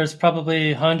there's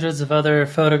probably hundreds of other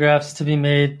photographs to be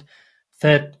made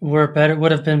that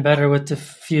would have been better with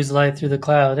diffused light through the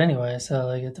cloud anyway.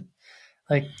 So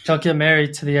don't get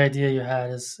married to the idea you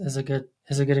had is a good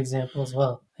example as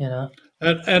well,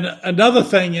 And another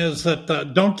thing is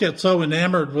that don't get so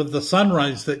enamored with the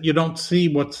sunrise that you don't see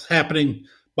what's happening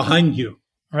behind you.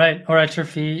 Right. Or at your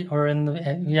feet or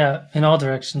in all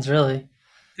directions, really.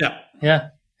 Yeah. Yeah.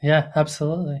 Yeah,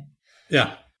 absolutely.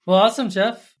 Yeah. Well, awesome,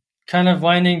 Jeff. Kind of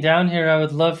winding down here, I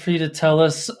would love for you to tell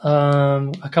us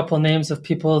a couple of names of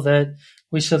people that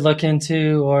we should look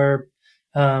into or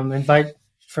invite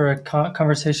for a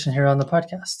conversation here on the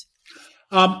podcast.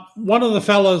 One of the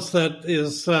fellows that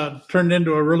is turned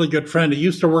into a really good friend, he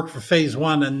used to work for Phase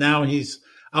One, and now he's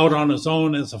out on his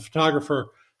own as a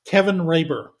photographer, Kevin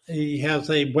Raber. He has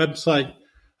a website.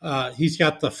 He's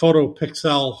got the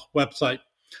PhotoPixel website.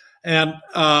 And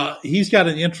he's got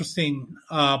an interesting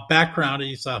background.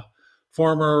 He's a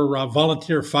former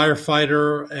volunteer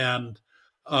firefighter and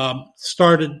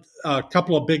started a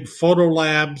couple of big photo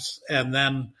labs, and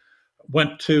then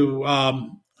went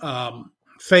to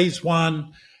Phase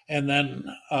One, and then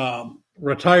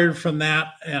retired from that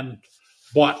and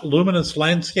bought Luminous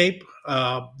Landscape,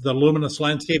 the Luminous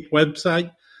Landscape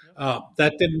website.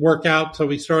 That didn't work out, so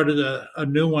he started a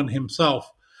new one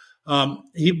himself.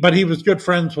 But he was good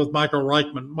friends with Michael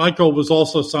Reichman. Michael was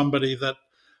also somebody that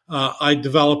I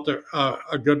developed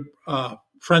a good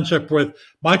friendship with.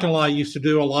 Michael and I used to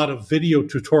do a lot of video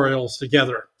tutorials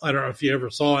together. I don't know if you ever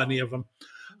saw any of them,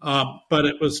 but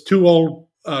it was two old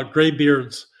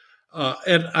graybeards,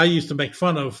 and I used to make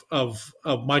fun of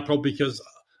Michael because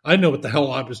I knew what the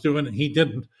hell I was doing and he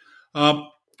didn't.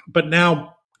 But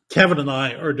now Kevin and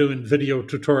I are doing video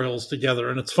tutorials together,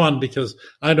 and it's fun because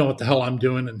I know what the hell I'm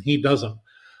doing and he doesn't.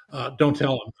 Don't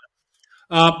tell him.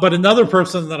 But another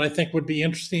person that I think would be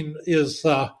interesting is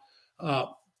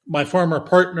my former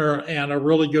partner and a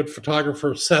really good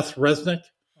photographer, Seth Resnick.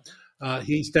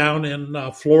 He's down in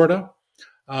Florida,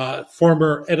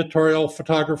 former editorial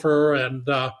photographer, and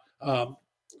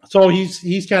so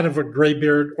he's kind of a gray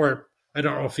beard, or I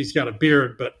don't know if he's got a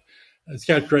beard, but he's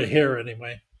got gray hair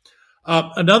anyway.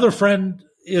 Another friend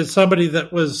is somebody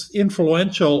that was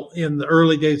influential in the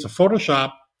early days of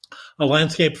Photoshop, a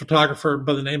landscape photographer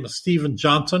by the name of Stephen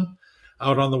Johnson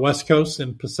out on the West Coast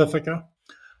in Pacifica.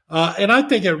 And I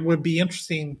think it would be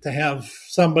interesting to have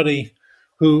somebody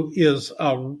who is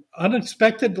an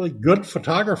unexpectedly good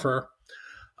photographer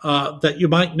that you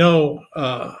might know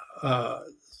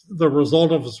the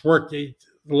result of his work. The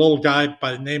little guy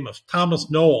by the name of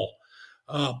Thomas Knoll.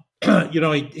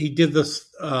 He did this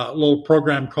little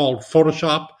program called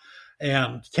Photoshop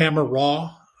and Camera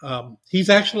Raw. He's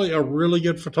actually a really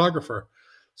good photographer.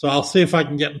 So I'll see if I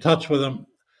can get in touch with him.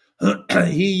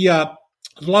 He a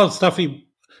lot of stuff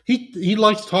he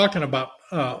likes talking about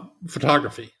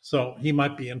photography, so he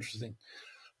might be interesting.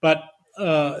 But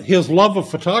his love of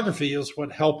photography is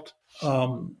what helped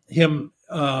him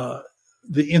the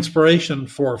inspiration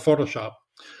for Photoshop.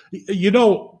 You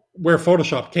know where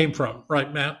Photoshop came from,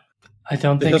 right, Matt? I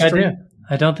don't think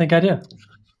I do.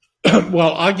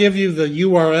 Well, I'll give you the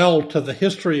URL to the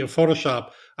history of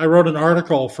Photoshop. I wrote an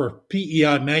article for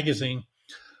PEI magazine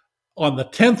on the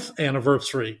 10th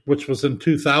anniversary, which was in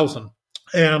 2000.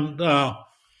 And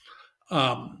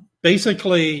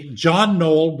basically, John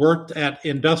Knoll worked at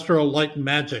Industrial Light and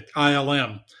Magic,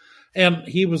 ILM, and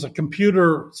he was a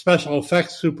computer special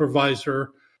effects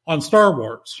supervisor on Star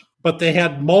Wars. But they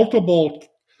had multiple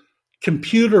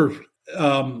computer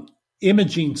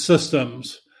imaging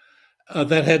systems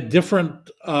that had different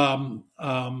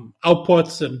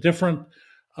outputs and different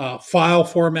file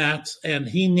formats, and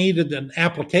he needed an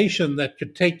application that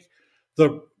could take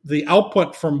the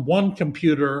output from one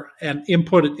computer and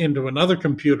input it into another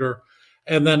computer,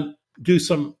 and then do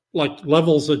some like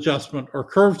levels adjustment or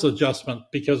curves adjustment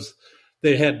because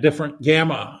they had different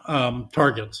gamma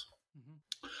targets.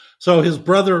 Mm-hmm. So his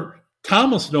brother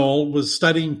Thomas Knoll was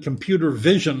studying computer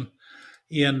vision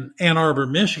in Ann Arbor,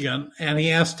 Michigan, and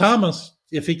he asked Thomas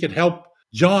if he could help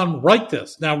John write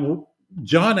this. Now,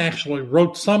 John actually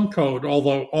wrote some code,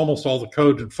 although almost all the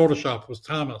code in Photoshop was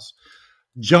Thomas.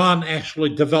 John actually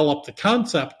developed the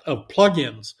concept of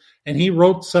plugins, and he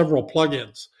wrote several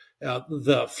plugins.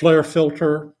 The flare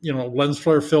filter, lens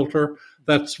flare filter,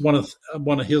 that's one of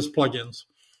his plugins.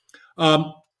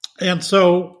 And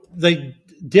so they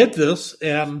did this,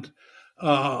 and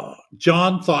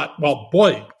John thought, well,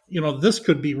 boy, this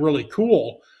could be really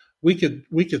cool. We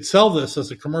could sell this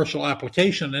as a commercial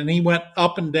application. And he went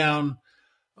up and down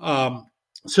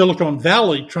Silicon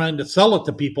Valley trying to sell it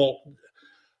to people.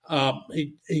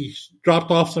 He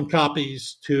dropped off some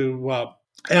copies to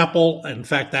Apple. In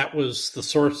fact, that was the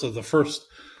source of the first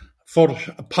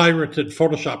pirated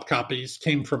Photoshop copies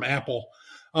came from Apple.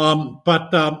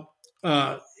 But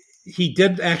he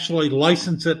did actually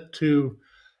license it to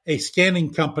a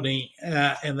scanning company,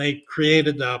 and they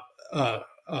created a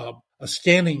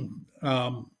scanning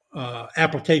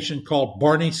application called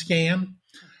Barney Scan,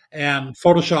 and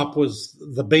Photoshop was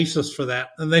the basis for that.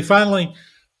 And they finally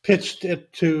pitched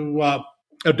it to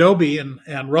Adobe,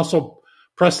 and Russell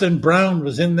Preston Brown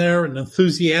was in there and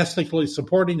enthusiastically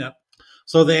supporting it.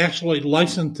 So they actually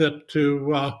licensed it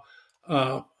to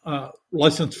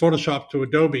license Photoshop to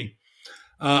Adobe,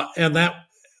 and that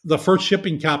the first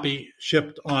shipping copy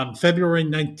shipped on February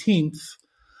 19th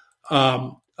of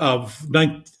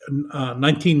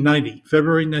 1990,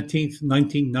 February 19th,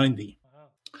 1990.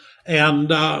 And,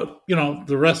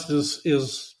 the rest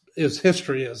is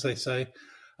history, as they say.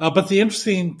 But the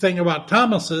interesting thing about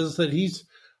Thomas is that he's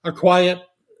a quiet,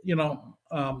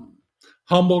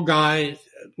 humble guy,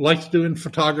 likes doing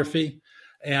photography,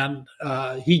 and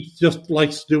he just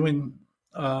likes doing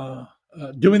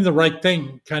the right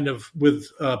thing, kind of with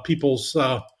people's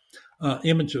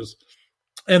images.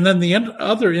 And then the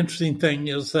other interesting thing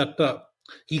is that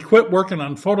he quit working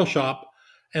on Photoshop,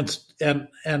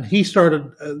 and he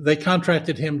started. They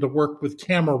contracted him to work with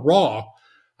Camera Raw.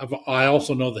 I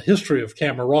also know the history of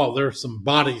Camera Raw. There are some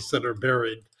bodies that are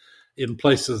buried in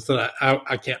places that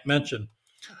I can't mention.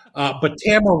 But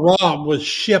Camera Raw was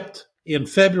shipped in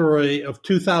February of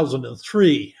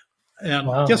 2003. And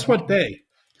wow. Guess what day?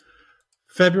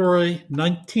 February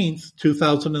 19th,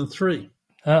 2003.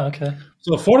 Oh, okay.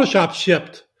 So Photoshop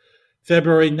shipped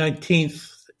February 19th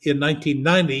in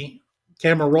 1990.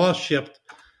 Camera Raw shipped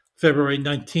February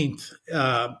 19th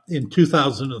in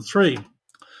 2003.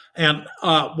 And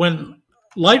when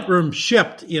Lightroom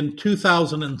shipped in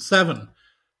 2007,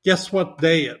 guess what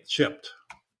day it shipped?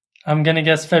 I'm going to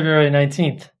guess February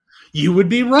 19th. You would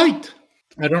be right.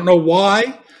 I don't know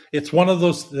why. It's one of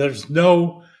those, there's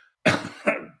no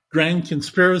grand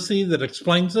conspiracy that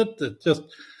explains it. It just,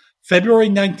 February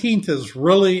 19th is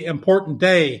really important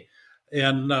day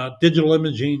in digital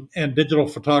imaging and digital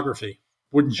photography.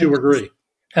 Wouldn't you agree?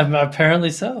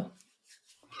 Apparently so.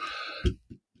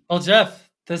 Well, Jeff,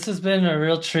 this has been a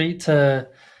real treat to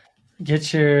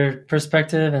get your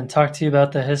perspective and talk to you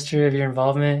about the history of your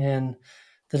involvement in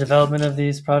the development of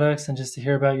these products and just to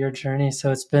hear about your journey.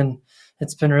 So it's been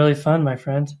really fun, my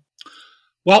friend.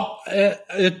 Well,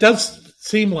 it does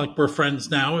seem like we're friends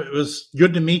now. It was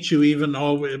good to meet you, even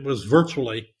though it was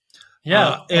virtually.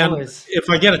 Yeah, and always. If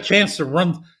I get a chance to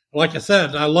run, like I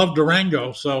said, I love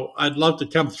Durango, so I'd love to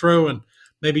come through and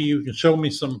maybe you can show me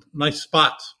some nice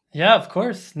spots. Yeah, of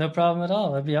course. No problem at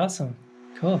all. That'd be awesome.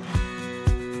 Cool.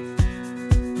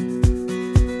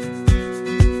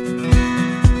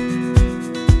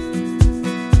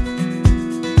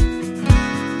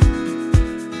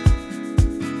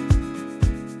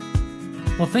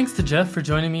 Well, thanks to Jeff for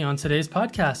joining me on today's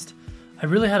podcast. I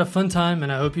really had a fun time,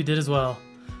 and I hope you did as well.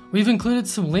 We've included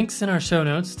some links in our show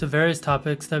notes to various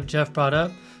topics that Jeff brought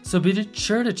up, so be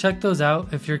sure to check those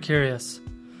out if you're curious.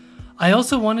 I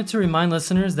also wanted to remind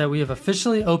listeners that we have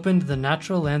officially opened the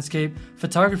Natural Landscape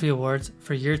Photography Awards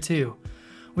for year 2.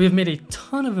 We have made a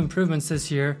ton of improvements this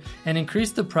year and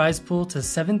increased the prize pool to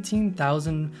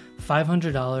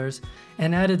 $17,500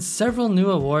 and added several new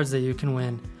awards that you can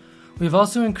win. We've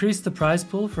also increased the prize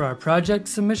pool for our project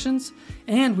submissions,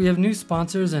 and we have new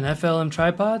sponsors in FLM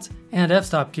tripods and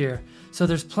f-stop gear, so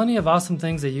there's plenty of awesome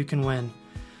things that you can win.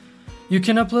 You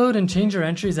can upload and change your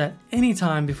entries at any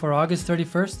time before August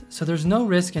 31st, so there's no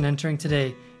risk in entering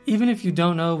today, even if you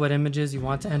don't know what images you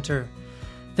want to enter.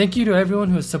 Thank you to everyone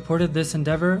who has supported this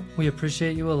endeavor. We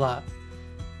appreciate you a lot.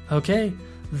 Okay,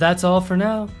 that's all for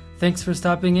now. Thanks for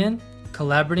stopping in,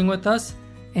 collaborating with us,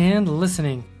 and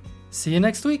listening. See you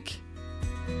next week.